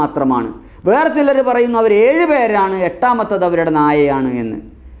ഊഹം മാത്രമാണ്. വേറെ ചിലർ പറയുന്നു അവർ 7 പേരാണ്, 8ാമത്തത് അവരുടെ നായയാണ് എന്ന്.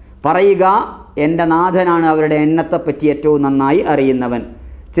 പറയുക, എൻ്റെ നാഥനാണ് അവരുടെ എണ്ണത്തെപ്പറ്റി ഏറ്റവും നന്നായി അറിയുന്നവൻ.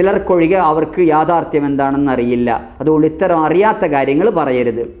 ചിലർക്കൊഴികെ അവർക്ക് യാഥാർത്ഥ്യം എന്താണെന്ന് അറിയില്ല. അതുകൊണ്ട് ഇത്തരം അറിയാത്ത കാര്യങ്ങൾ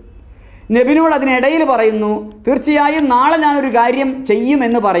പറയരുത്. നബിനോട് അതിനിടയിൽ പറയുന്നു, തീർച്ചയായും നാളെ ഞാനൊരു കാര്യം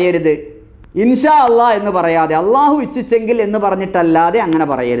ചെയ്യുമെന്ന് പറയരുത്. ഇൻഷാ അല്ലാ എന്ന് പറയാതെ, അള്ളാഹു ഇച്ഛിച്ചെങ്കിൽ എന്ന് പറഞ്ഞിട്ടല്ലാതെ അങ്ങനെ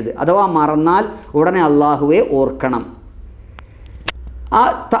പറയരുത്. അഥവാ മറന്നാൽ ഉടനെ അള്ളാഹുവെ ഓർക്കണം.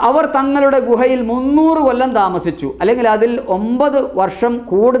 അവർ തങ്ങളുടെ ഗുഹയിൽ 300 കൊല്ലം താമസിച്ചു, അല്ലെങ്കിൽ അതിൽ 9 വർഷം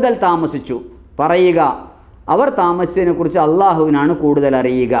കൂടുതൽ താമസിച്ചു. പറയുക, അവർ താമസിച്ചതിനെക്കുറിച്ച് അള്ളാഹുവിനാണ് കൂടുതൽ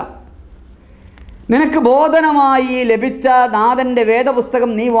അറിയുക. നിനക്ക് ബോധനമായി ലഭിച്ച നാഥൻ്റെ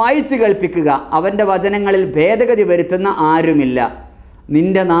വേദപുസ്തകം നീ വായിച്ച് കേൾപ്പിക്കുക. അവൻ്റെ വചനങ്ങളിൽ ഭേദഗതി വരുത്തുന്ന ആരുമില്ല.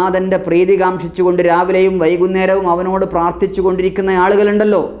 നിൻ്റെ നാഥൻ്റെ പ്രീതി കാംക്ഷിച്ചുകൊണ്ട് രാവിലെയും വൈകുന്നേരവും അവനോട് പ്രാർത്ഥിച്ചു കൊണ്ടിരിക്കുന്ന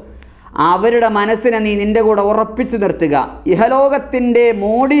ആളുകളുണ്ടല്ലോ, അവരുടെ മനസ്സിനെ നീ നിൻ്റെ കൂടെ ഉറപ്പിച്ച് നിർത്തുക. ഇഹലോകത്തിൻ്റെ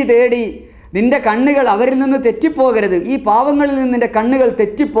മോടി തേടി നിൻ്റെ കണ്ണുകൾ അവരിൽ നിന്ന് തെറ്റിപ്പോകരുത്. ഈ പാവങ്ങളിൽ നിന്ന് നിൻ്റെ കണ്ണുകൾ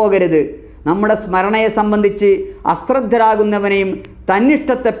തെറ്റിപ്പോകരുത്. നമ്മുടെ സ്മരണയെ സംബന്ധിച്ച് അശ്രദ്ധരാകുന്നവനെയും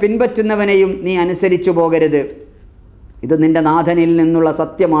തന്നിഷ്ടത്തെ പിൻപറ്റുന്നവനെയും നീ അനുസരിച്ചു പോകരുത്. ഇത് നിൻ്റെ നാഥനിൽ നിന്നുള്ള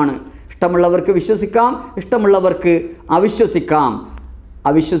സത്യമാണ്. ഇഷ്ടമുള്ളവർക്ക് വിശ്വസിക്കാം, ഇഷ്ടമുള്ളവർക്ക് അവിശ്വസിക്കാം.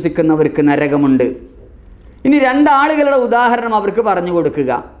 അവിശ്വസിക്കുന്നവർക്ക് നരകമുണ്ട്. ഇനി 2 ആളുകളുടെ ഉദാഹരണം അവർക്ക് പറഞ്ഞു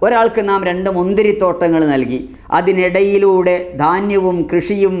കൊടുക്കുക. ഒരാൾക്ക് നാം 2 മുന്തിരിത്തോട്ടങ്ങൾ നൽകി, അതിനിടയിലൂടെ ധാന്യവും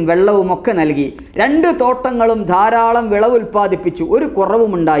കൃഷിയും വെള്ളവും ഒക്കെ നൽകി. 2 തോട്ടങ്ങളും ധാരാളം വിളവ് ഉൽപ്പാദിപ്പിച്ചു, ഒരു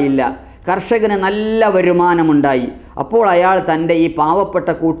കുറവുമുണ്ടായില്ല. കർഷകന് നല്ല വരുമാനമുണ്ടായി. അപ്പോൾ അയാൾ തൻ്റെ ഈ പാവപ്പെട്ട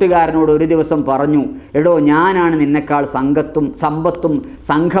കൂട്ടുകാരനോട് ഒരു ദിവസം പറഞ്ഞു, എടോ, ഞാനാണ് നിന്നെക്കാൾ സമ്പത്തും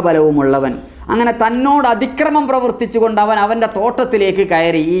സംഘബലവുമുള്ളവൻ. അങ്ങനെ തന്നോട് അതിക്രമം പ്രവർത്തിച്ചുകൊണ്ട് അവൻ്റെ തോട്ടത്തിലേക്ക്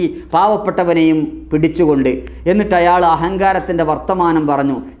കയറി, ഈ പാവപ്പെട്ടവനെയും പിടിച്ചുകൊണ്ട്. എന്നിട്ട് അയാൾ അഹങ്കാരത്തിൻ്റെ വർത്തമാനം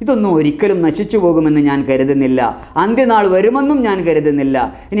പറഞ്ഞു, ഇതൊന്നും ഒരിക്കലും നശിച്ചു പോകുമെന്ന് ഞാൻ കരുതുന്നില്ല, അന്ത്യനാൾ വരുമെന്നും ഞാൻ കരുതുന്നില്ല.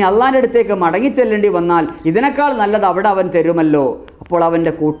 ഇനി അള്ളാൻ്റെ അടുത്തേക്ക് മടങ്ങിച്ചെല്ലേണ്ടി വന്നാൽ ഇതിനേക്കാൾ നല്ലത് അവിടെ അവൻ തരുമല്ലോ. അപ്പോൾ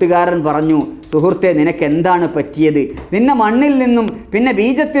അവൻ്റെ കൂട്ടുകാരൻ പറഞ്ഞു, സുഹൃത്തെ, നിനക്ക് എന്താണ് പറ്റിയത്? നിന്നെ മണ്ണിൽ നിന്നും പിന്നെ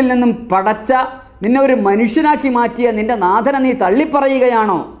ബീജത്തിൽ നിന്നും പടച്ച, നിന്നെ ഒരു മനുഷ്യനാക്കി മാറ്റിയ നിൻ്റെ നാഥനെ നീ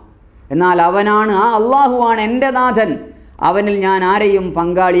തള്ളിപ്പറയുകയാണോ? എന്നാൽ അവനാണ്, ആ അള്ളാഹുവാണ് എൻ്റെ നാഥൻ, അവനിൽ ഞാൻ ആരെയും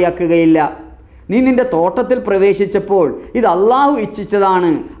പങ്കാളിയാക്കുകയില്ല. നീ നിൻ്റെ തോട്ടത്തിൽ പ്രവേശിച്ചപ്പോൾ ഇത് അള്ളാഹു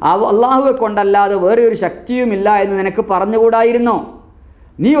ഇച്ഛിച്ചതാണ്, അള്ളാഹുവെ കൊണ്ടല്ലാതെ വേറെ ഒരു ശക്തിയുമില്ല എന്ന് നിനക്ക് പറഞ്ഞുകൂടായിരുന്നോ?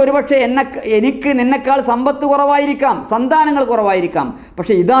 നീ ഒരുപക്ഷെ എനിക്ക് നിന്നെക്കാൾ സമ്പത്ത് കുറവായിരിക്കാം, സന്താനങ്ങൾ കുറവായിരിക്കാം,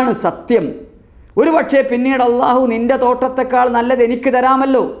 പക്ഷേ ഇതാണ് സത്യം. ഒരുപക്ഷെ പിന്നീട് അള്ളാഹു നിൻ്റെ തോട്ടത്തെക്കാൾ നല്ലത് എനിക്ക്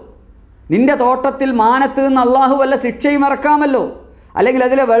തരാമല്ലോ. നിൻ്റെ തോട്ടത്തിൽ മാനത്ത് നിന്ന് അള്ളാഹു വല്ല ശിക്ഷയും ഇറക്കാമല്ലോ. അല്ലെങ്കിൽ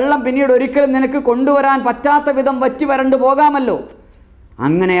അതിലെ വെള്ളം പിന്നീട് ഒരിക്കലും നിനക്ക് കൊണ്ടുവരാൻ പറ്റാത്ത വിധം വറ്റി വരണ്ടു പോകാമല്ലോ.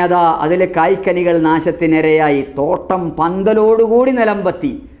 അങ്ങനെ അതാ അതിലെ കായ്ക്കനികൾ നാശത്തിനിരയായി. തോട്ടം പന്തലോടുകൂടി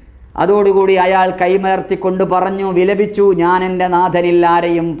നിലംപത്തി. അതോടുകൂടി അയാൾ കൈമേർത്തിക്കൊണ്ട് പറഞ്ഞു, വിലപിച്ചു, ഞാൻ എൻ്റെ നാഥനിൽ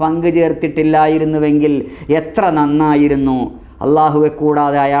ആരെയും പങ്കു ചേർത്തിട്ടില്ലായിരുന്നുവെങ്കിൽ എത്ര നന്നായിരുന്നു. അള്ളാഹുവെ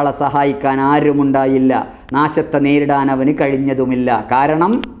കൂടാതെ അയാളെ സഹായിക്കാൻ ആരുമുണ്ടായില്ല. നാശത്തെ നേരിടാൻ അവന് കഴിഞ്ഞതുമില്ല.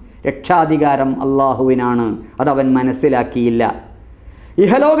 കാരണം രക്ഷാധികാരം അള്ളാഹുവിനാണ്. അതവൻ മനസ്സിലാക്കിയില്ല.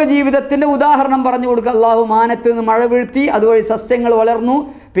 ഇഹലോക ജീവിതത്തിൻ്റെ ഉദാഹരണം പറഞ്ഞു കൊടുക്കുക. അള്ളാഹു മാനത്ത് നിന്ന് മഴ വീഴ്ത്തി, അതുവഴി സസ്യങ്ങൾ വളർന്നു,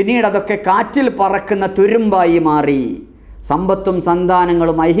 പിന്നീട് അതൊക്കെ കാറ്റിൽ പറക്കുന്ന തുരുമ്പായി മാറി. സമ്പത്തും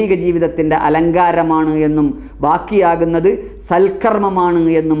സന്താനങ്ങളും ഐഹിക ജീവിതത്തിൻ്റെ അലങ്കാരമാണ് എന്നും ബാക്കിയാകുന്നത് സൽക്കർമ്മമാണ്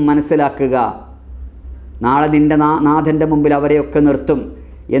എന്നും മനസ്സിലാക്കുക. നാളെ നിൻ്റെ നാഥൻ്റെ മുമ്പിൽ അവരെയൊക്കെ നിർത്തും.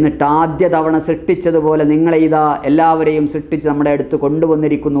 എന്നിട്ട് ആദ്യ തവണ സൃഷ്ടിച്ചതുപോലെ നിങ്ങളെ ഇതാ എല്ലാവരെയും സൃഷ്ടിച്ച് നമ്മുടെ അടുത്ത്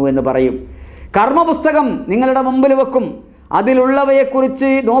കൊണ്ടുവന്നിരിക്കുന്നു എന്ന് പറയും. കർമ്മപുസ്തകം നിങ്ങളുടെ മുമ്പിൽ വെക്കും. അതിലുള്ളവയെക്കുറിച്ച്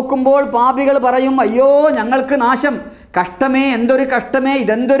നോക്കുമ്പോൾ പാപികൾ പറയും, അയ്യോ ഞങ്ങൾക്ക് നാശം, കഷ്ടമേ, എന്തൊരു കഷ്ടമേ,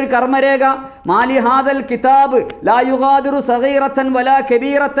 ഇതെന്തൊരു കർമ്മരേഖ. മാലി ഹാദൽ കിതാബ് ലാ യുഗാദിറു സഗീറത്തൻ വലാ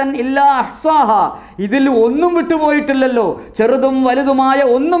കബീറത്തൻ ഇല്ലാ അഹ്സാഹ. ഇതിൽ ഒന്നും വിട്ടുപോയിട്ടില്ലല്ലോ, ചെറുതും വലുതുമായ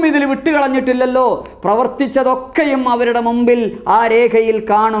ഒന്നും ഇതിൽ വിട്ടുകളഞ്ഞിട്ടില്ലല്ലോ. പ്രവർത്തിച്ചതൊക്കെയും അവരുടെ മുമ്പിൽ ആ രേഖയിൽ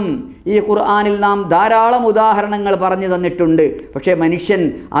കാണും. ഈ ഖുർആനിൽ നാം ധാരാളം ഉദാഹരണങ്ങൾ പറഞ്ഞു തന്നിട്ടുണ്ട്. പക്ഷേ മനുഷ്യൻ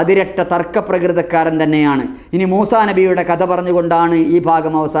അതിരട്ട തർക്കപ്രകൃതക്കാരൻ തന്നെയാണ്. ഇനി മൂസാ നബിയുടെ കഥ പറഞ്ഞുകൊണ്ടാണ് ഈ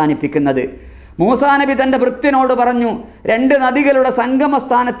ഭാഗം അവസാനിപ്പിക്കുന്നത്. മൂസാ നബി തൻ്റെ ഭൃത്യനോട് പറഞ്ഞു, 2 നദികളുടെ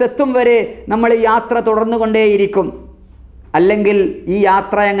സംഗമസ്ഥാനത്തെത്തും വരെ നമ്മൾ ഈ യാത്ര തുടർന്നുകൊണ്ടേയിരിക്കും, അല്ലെങ്കിൽ ഈ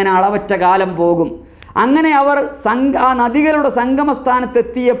യാത്ര എങ്ങനെ അളവറ്റ കാലം പോകും. അങ്ങനെ അവർ ആ നദികളുടെ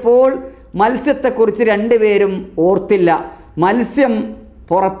സംഗമസ്ഥാനത്തെത്തിയപ്പോൾ മത്സ്യത്തെക്കുറിച്ച് 2 പേരും ഓർത്തില്ല. മത്സ്യം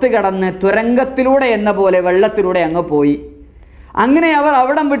പുറത്ത് കടന്ന് തുരങ്കത്തിലൂടെ എന്ന പോലെ വെള്ളത്തിലൂടെ അങ്ങ് പോയി. അങ്ങനെ അവർ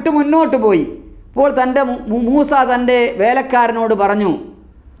അവിടം വിട്ട് മുന്നോട്ട് പോയി. അപ്പോൾ മൂസ തൻ്റെ വേലക്കാരനോട് പറഞ്ഞു,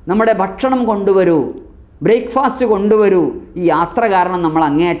 നമ്മുടെ ഭക്ഷണം കൊണ്ടുവരൂ, ബ്രേക്ക്ഫാസ്റ്റ് കൊണ്ടുവരൂ, ഈ യാത്ര കാരണം നമ്മൾ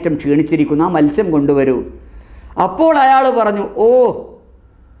അങ്ങേയറ്റം ക്ഷീണിച്ചിരിക്കുന്നു, ആ മത്സ്യം കൊണ്ടുവരൂ. അപ്പോൾ അയാൾ പറഞ്ഞു, ഓ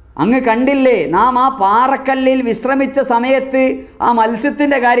അങ്ങ് കണ്ടില്ലേ, നാം ആ പാറക്കല്ലിൽ വിശ്രമിച്ച സമയത്ത് ആ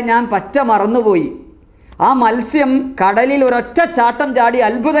മത്സ്യത്തിൻ്റെ കാര്യം ഞാൻ പറ്റ മറന്നുപോയി. ആ മത്സ്യം കടലിൽ ഒരൊറ്റ ചാട്ടം ചാടി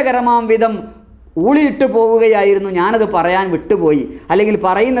അത്ഭുതകരമാം വിധം ഊളിയിട്ട് പോവുകയായിരുന്നു. ഞാനത് പറയാൻ വിട്ടുപോയി, അല്ലെങ്കിൽ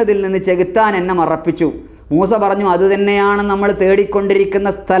പറയുന്നതിൽ നിന്ന് ചെകുത്താൻ എന്നെ മറപ്പിച്ചു. മൂസ പറഞ്ഞു, അതുതന്നെയാണ് നമ്മൾ തേടിക്കൊണ്ടിരിക്കുന്ന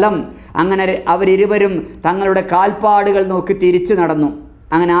സ്ഥലം. അങ്ങനെ അവരിരുവരും തങ്ങളുടെ കാൽപ്പാടുകൾ നോക്കി തിരിച്ചു നടന്നു.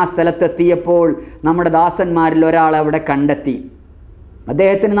 അങ്ങനെ ആ സ്ഥലത്തെത്തിയപ്പോൾ നമ്മുടെ ദാസന്മാരിൽ ഒരാളെ അവിടെ കണ്ടെത്തി.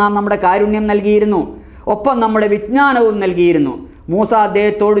 അദ്ദേഹത്തിന് നാം നമ്മുടെ കാരുണ്യം നൽകിയിരുന്നു, ഒപ്പം നമ്മുടെ വിജ്ഞാനവും നൽകിയിരുന്നു. മൂസ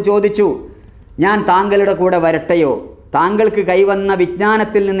അദ്ദേഹത്തോട് ചോദിച്ചു, ഞാൻ താങ്കളുടെ കൂടെ വരട്ടെയോ? താങ്കൾക്ക് കൈവന്ന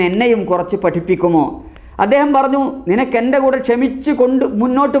വിജ്ഞാനത്തിൽ നിന്ന് എന്നെയും കുറച്ച് പഠിപ്പിക്കുമോ? അദ്ദേഹം പറഞ്ഞു, നിനക്കെൻ്റെ കൂടെ ക്ഷമിച്ച്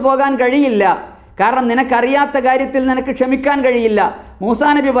മുന്നോട്ട് പോകാൻ കഴിയില്ല, കാരണം നിനക്കറിയാത്ത കാര്യത്തിൽ നിനക്ക് ക്ഷമിക്കാൻ കഴിയില്ല. മൂസാ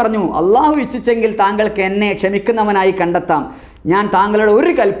നബി പറഞ്ഞു, അള്ളാഹു ഇച്ഛിച്ചെങ്കിൽ താങ്കൾക്ക് എന്നെ ക്ഷമിക്കുന്നവനായി കണ്ടെത്താം. ഞാൻ താങ്കളുടെ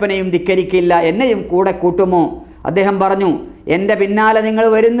ഒരു കൽപ്പനയും ധിക്കരിക്കില്ല, എന്നെയും കൂടെ കൂട്ടുമോ? അദ്ദേഹം പറഞ്ഞു, എൻ്റെ പിന്നാലെ നിങ്ങൾ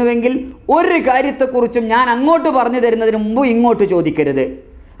വരുന്നുവെങ്കിൽ ഒരു കാര്യത്തെക്കുറിച്ചും ഞാൻ അങ്ങോട്ട് പറഞ്ഞു തരുന്നതിന് മുമ്പ് ഇങ്ങോട്ട് ചോദിക്കരുത്.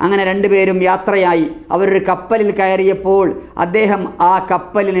 അങ്ങനെ രണ്ടുപേരും യാത്രയായി. അവരൊരു കപ്പലിൽ കയറിയപ്പോൾ അദ്ദേഹം ആ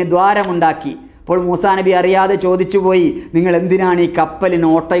കപ്പലിന് ദ്വാരമുണ്ടാക്കി. അപ്പോൾ മൂസാ നബി അറിയാതെ ചോദിച്ചുപോയി, നിങ്ങൾ എന്തിനാണ് ഈ കപ്പലിന്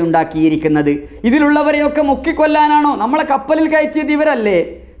ഓട്ടയുണ്ടാക്കിയിരിക്കുന്നത്? ഇതിലുള്ളവരെയൊക്കെ മുക്കിക്കൊല്ലാനാണോ? നമ്മളെ കപ്പലിൽ കയറ്റിയത് ഇവരല്ലേ?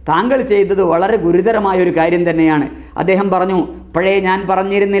 താങ്കൾ ചെയ്തത് വളരെ ഗുരുതരമായൊരു കാര്യം തന്നെയാണ്. അദ്ദേഹം പറഞ്ഞു, പഴയ ഞാൻ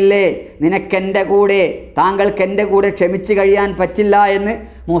പറഞ്ഞിരുന്നില്ലേ നിനക്കെൻ്റെ കൂടെ, താങ്കൾക്ക് എൻ്റെ കൂടെ ക്ഷമിച്ച് കഴിയാൻ പറ്റില്ല എന്ന്?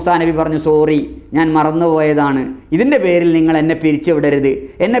 മൂസാ നബി പറഞ്ഞു, സോറി, ഞാൻ മറന്നുപോയതാണ്. ഇതിൻ്റെ പേരിൽ നിങ്ങൾ എന്നെ പിരിച്ചുവിടരുത്,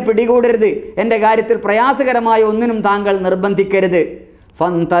 എന്നെ പിടികൂടരുത്, എൻ്റെ കാര്യത്തിൽ പ്രയാസകരമായ ഒന്നിനും താങ്കൾ നിർബന്ധിക്കരുത്.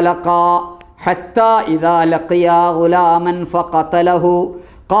 ഫന്തലഖാ ഹത്താ ഇദാ ലഖിയാ ഗുലാമൻ ഫഖതലഹു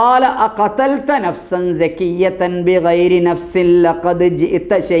ഖാല അഖതൽത നഫ്സൻ സകിയ്യതൻ ബിഗൈരി നഫ്സിൻ ലഖദ്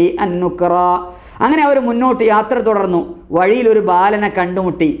ജിഇത ശൈഅൻ നുക്റാ. അങ്ങനെ അവർ മുന്നോട്ട് യാത്ര തുടർന്നു. വഴിയിൽ ഒരു ബാലനെ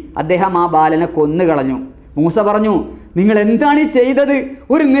കണ്ടുമുട്ടി. അദ്ദേഹം ആ ബാലനെ കൊന്നുകളഞ്ഞു. മൂസ പറഞ്ഞു, നിങ്ങൾ എന്താണ് ഈ ചെയ്തത്?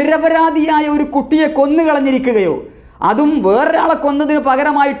 ഒരു നിരപരാധിയായ ഒരു കുട്ടിയെ കൊന്നുകളഞ്ഞിരിക്കുകയോ? അതും വേറൊരാളെ കൊന്നതിന്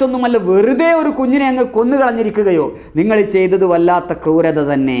പകരമായിട്ടൊന്നുമല്ല, വെറുതെ ഒരു കുഞ്ഞിനെ അങ്ങ് കൊന്നുകളഞ്ഞിരിക്കുകയോ? നിങ്ങൾ ചെയ്തത് വല്ലാത്ത ക്രൂരത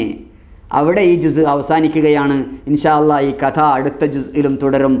തന്നെ. അവിടെ ഈ ജുസ് അവസാനിക്കുകയാണ്. ഇൻഷാ അല്ലാഹ് ഈ കഥ അടുത്ത ജുസിലും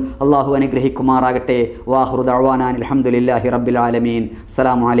തുടരും. അള്ളാഹു അനുഗ്രഹിക്കുമാറാകട്ടെ. വാഖിറു ദഅ്വാനാ അൽഹംദുലില്ലാഹി റബ്ബിൽ ആലമീൻ.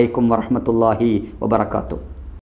 അസ്സലാമു അലൈക്കും വറഹ്മത്തുള്ളാഹി വബറകാതുഹു.